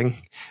changing,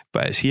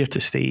 but it's here to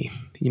stay.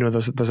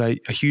 There's a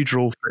huge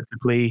role for it to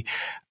play,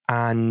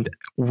 and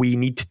we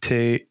need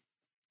to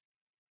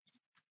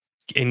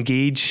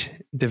engage,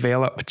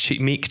 develop,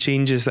 make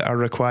changes that are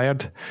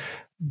required,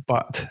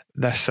 but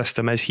this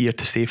system is here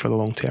to stay for the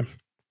long term.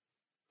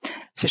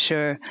 For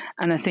sure.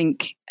 And I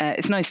think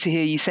it's nice to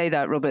hear you say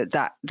that, Robert,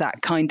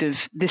 that kind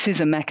of, this is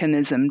a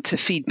mechanism to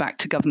feed back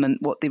to government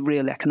what the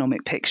real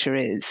economic picture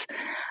is,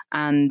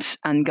 and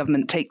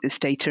government take this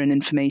data and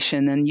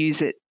information and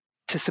use it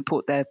to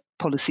support their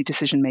policy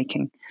decision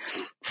making.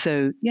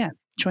 So yeah,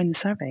 join the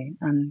survey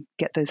and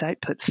get those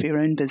outputs for your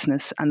own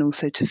business, and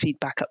also to feed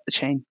back up the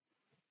chain.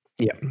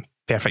 Yeah,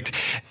 perfect.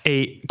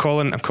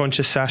 Colin, I'm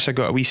conscious Sasha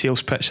got a wee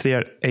sales pitch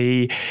there.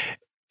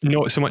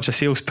 Not so much a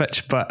sales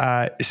pitch,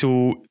 but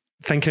so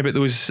thinking about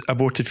those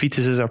aborted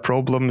fetuses or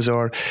problems,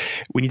 or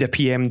we need a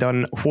PM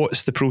done,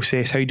 what's the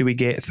process? How do we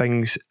get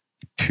things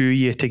to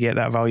you to get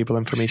that valuable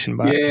information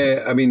back?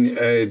 Yeah, I mean,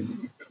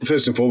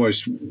 first and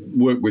foremost,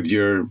 work with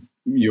your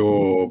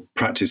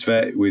practice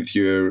vet, with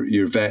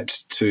your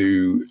vet,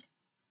 to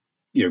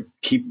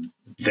keep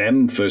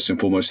them first and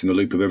foremost in the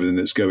loop of everything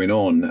that's going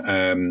on.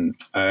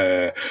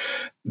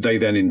 They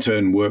then in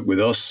turn work with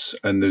us,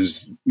 and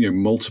there's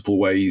multiple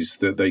ways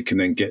that they can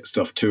then get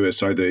stuff to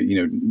us, either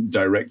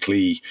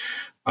directly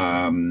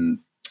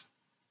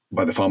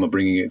by the farmer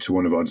bringing it to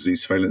one of our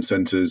disease surveillance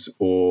centres,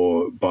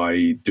 or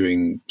by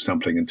doing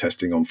sampling and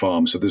testing on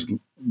farm. So there's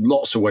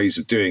lots of ways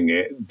of doing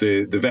it.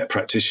 The vet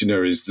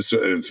practitioner is the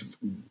sort of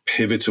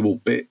pivotal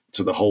bit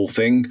to the whole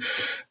thing,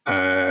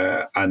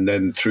 and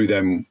then through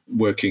them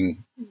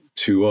working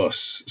to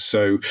us.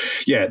 So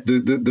yeah,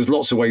 there's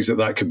lots of ways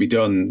that can be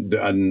done,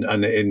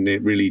 and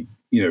it really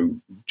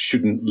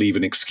shouldn't leave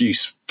an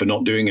excuse for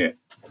not doing it,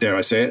 dare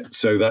I say it.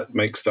 So that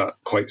makes that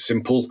quite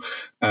simple.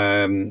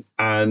 And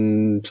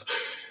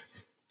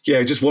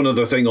yeah, just one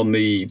other thing on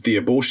the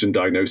abortion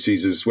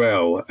diagnoses as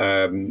well,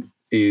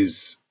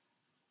 is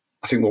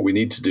I think what we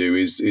need to do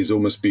is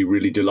almost be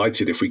really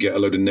delighted if we get a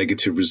load of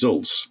negative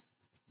results,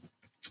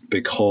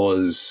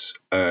 because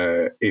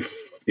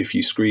if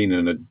you screen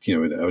an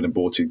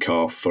aborted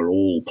calf for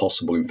all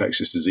possible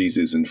infectious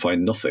diseases and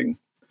find nothing,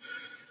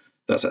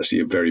 that's actually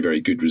a very, very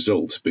good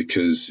result,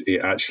 because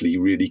it actually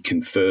really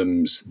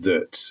confirms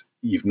that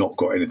you've not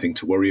got anything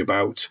to worry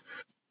about.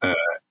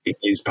 It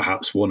is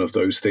perhaps one of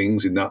those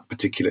things in that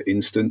particular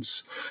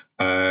instance.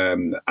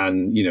 And,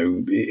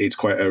 it's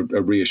quite a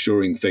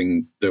reassuring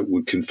thing that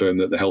would confirm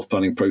that the health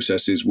planning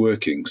process is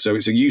working. So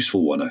it's a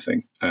useful one, I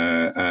think.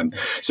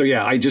 So,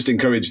 yeah, I just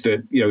encourage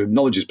that,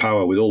 knowledge is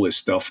power with all this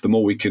stuff. The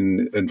more we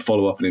can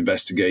follow up and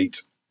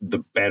investigate,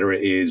 the better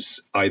it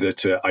is, either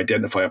to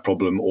identify a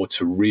problem or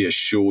to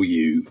reassure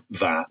you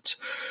that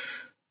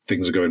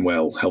things are going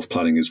well, health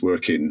planning is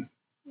working,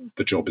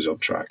 the job is on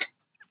track.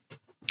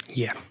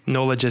 Yeah,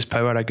 knowledge is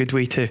power, a good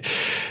way to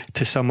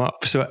sum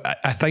up. So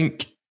I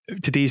think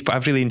but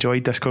I've really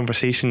enjoyed this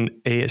conversation.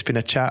 It's been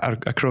a chat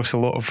across a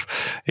lot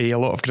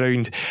of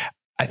ground.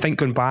 I think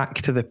going back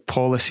to the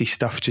policy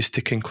stuff, just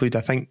to conclude,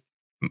 I think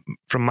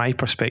from my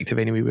perspective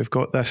anyway, we've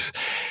got this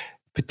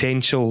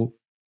potential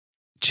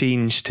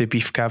change to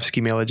beef calf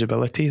scheme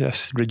eligibility,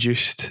 this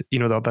reduced,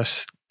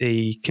 this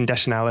a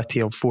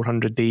conditionality of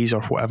 400 days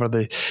or whatever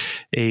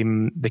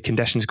the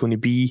condition is going to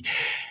be.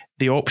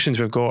 The options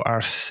we've got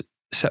are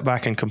sit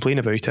back and complain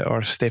about it,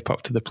 or step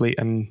up to the plate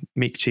and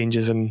make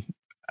changes and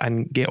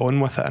get on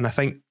with it. And I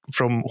think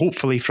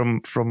hopefully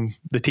from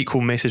the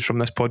take-home message from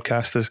this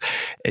podcast is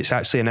it's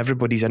actually in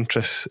everybody's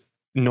interest,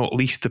 not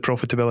least the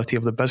profitability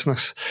of the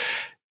business,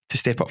 to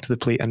step up to the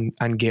plate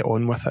and get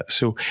on with it.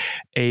 So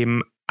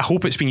I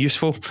hope it's been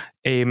useful.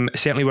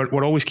 Certainly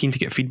we're always keen to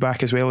get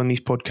feedback as well in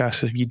these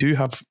podcasts. If you do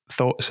have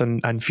thoughts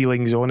and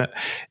feelings on it,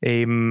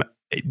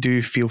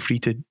 do feel free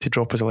to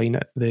drop us a line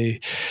at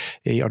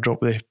or drop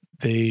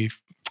the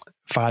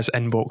Faz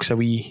inbox. A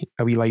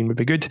wee line would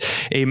be good.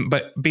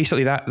 But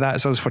basically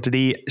that's us for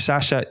today.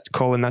 Sasha,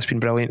 Colin, that's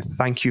been brilliant.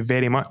 Thank you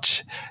very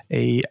much,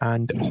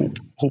 and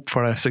hope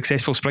for a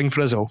successful spring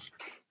for us all.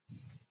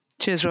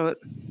 Cheers, Robert.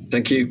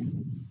 Thank you.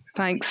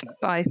 Thanks.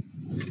 Bye.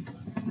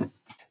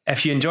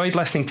 If you enjoyed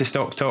listening to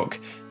Stock Talk,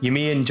 you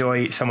may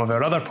enjoy some of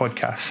our other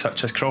podcasts,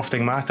 such as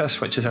Crofting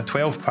Matters, which is a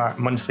 12-part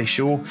monthly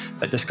show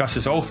that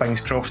discusses all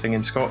things crofting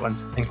in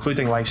Scotland,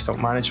 including livestock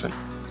management.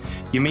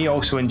 You may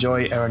also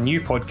enjoy our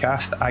new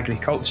podcast,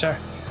 Agriculture,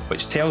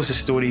 which tells the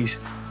stories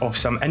of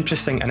some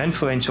interesting and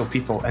influential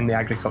people in the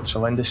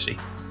agricultural industry.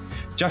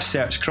 Just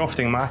search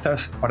Crofting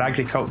Matters or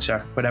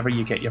Agriculture wherever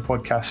you get your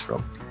podcasts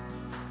from.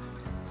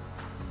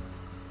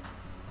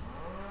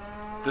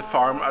 the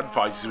Farm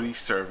Advisory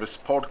Service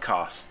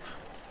podcast.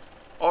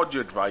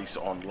 Audio advice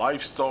on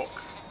livestock,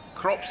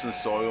 crops and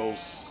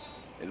soils,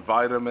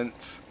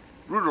 environment,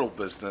 rural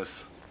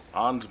business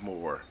and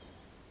more.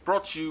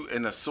 Brought to you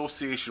in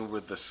association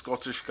with the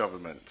Scottish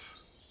Government.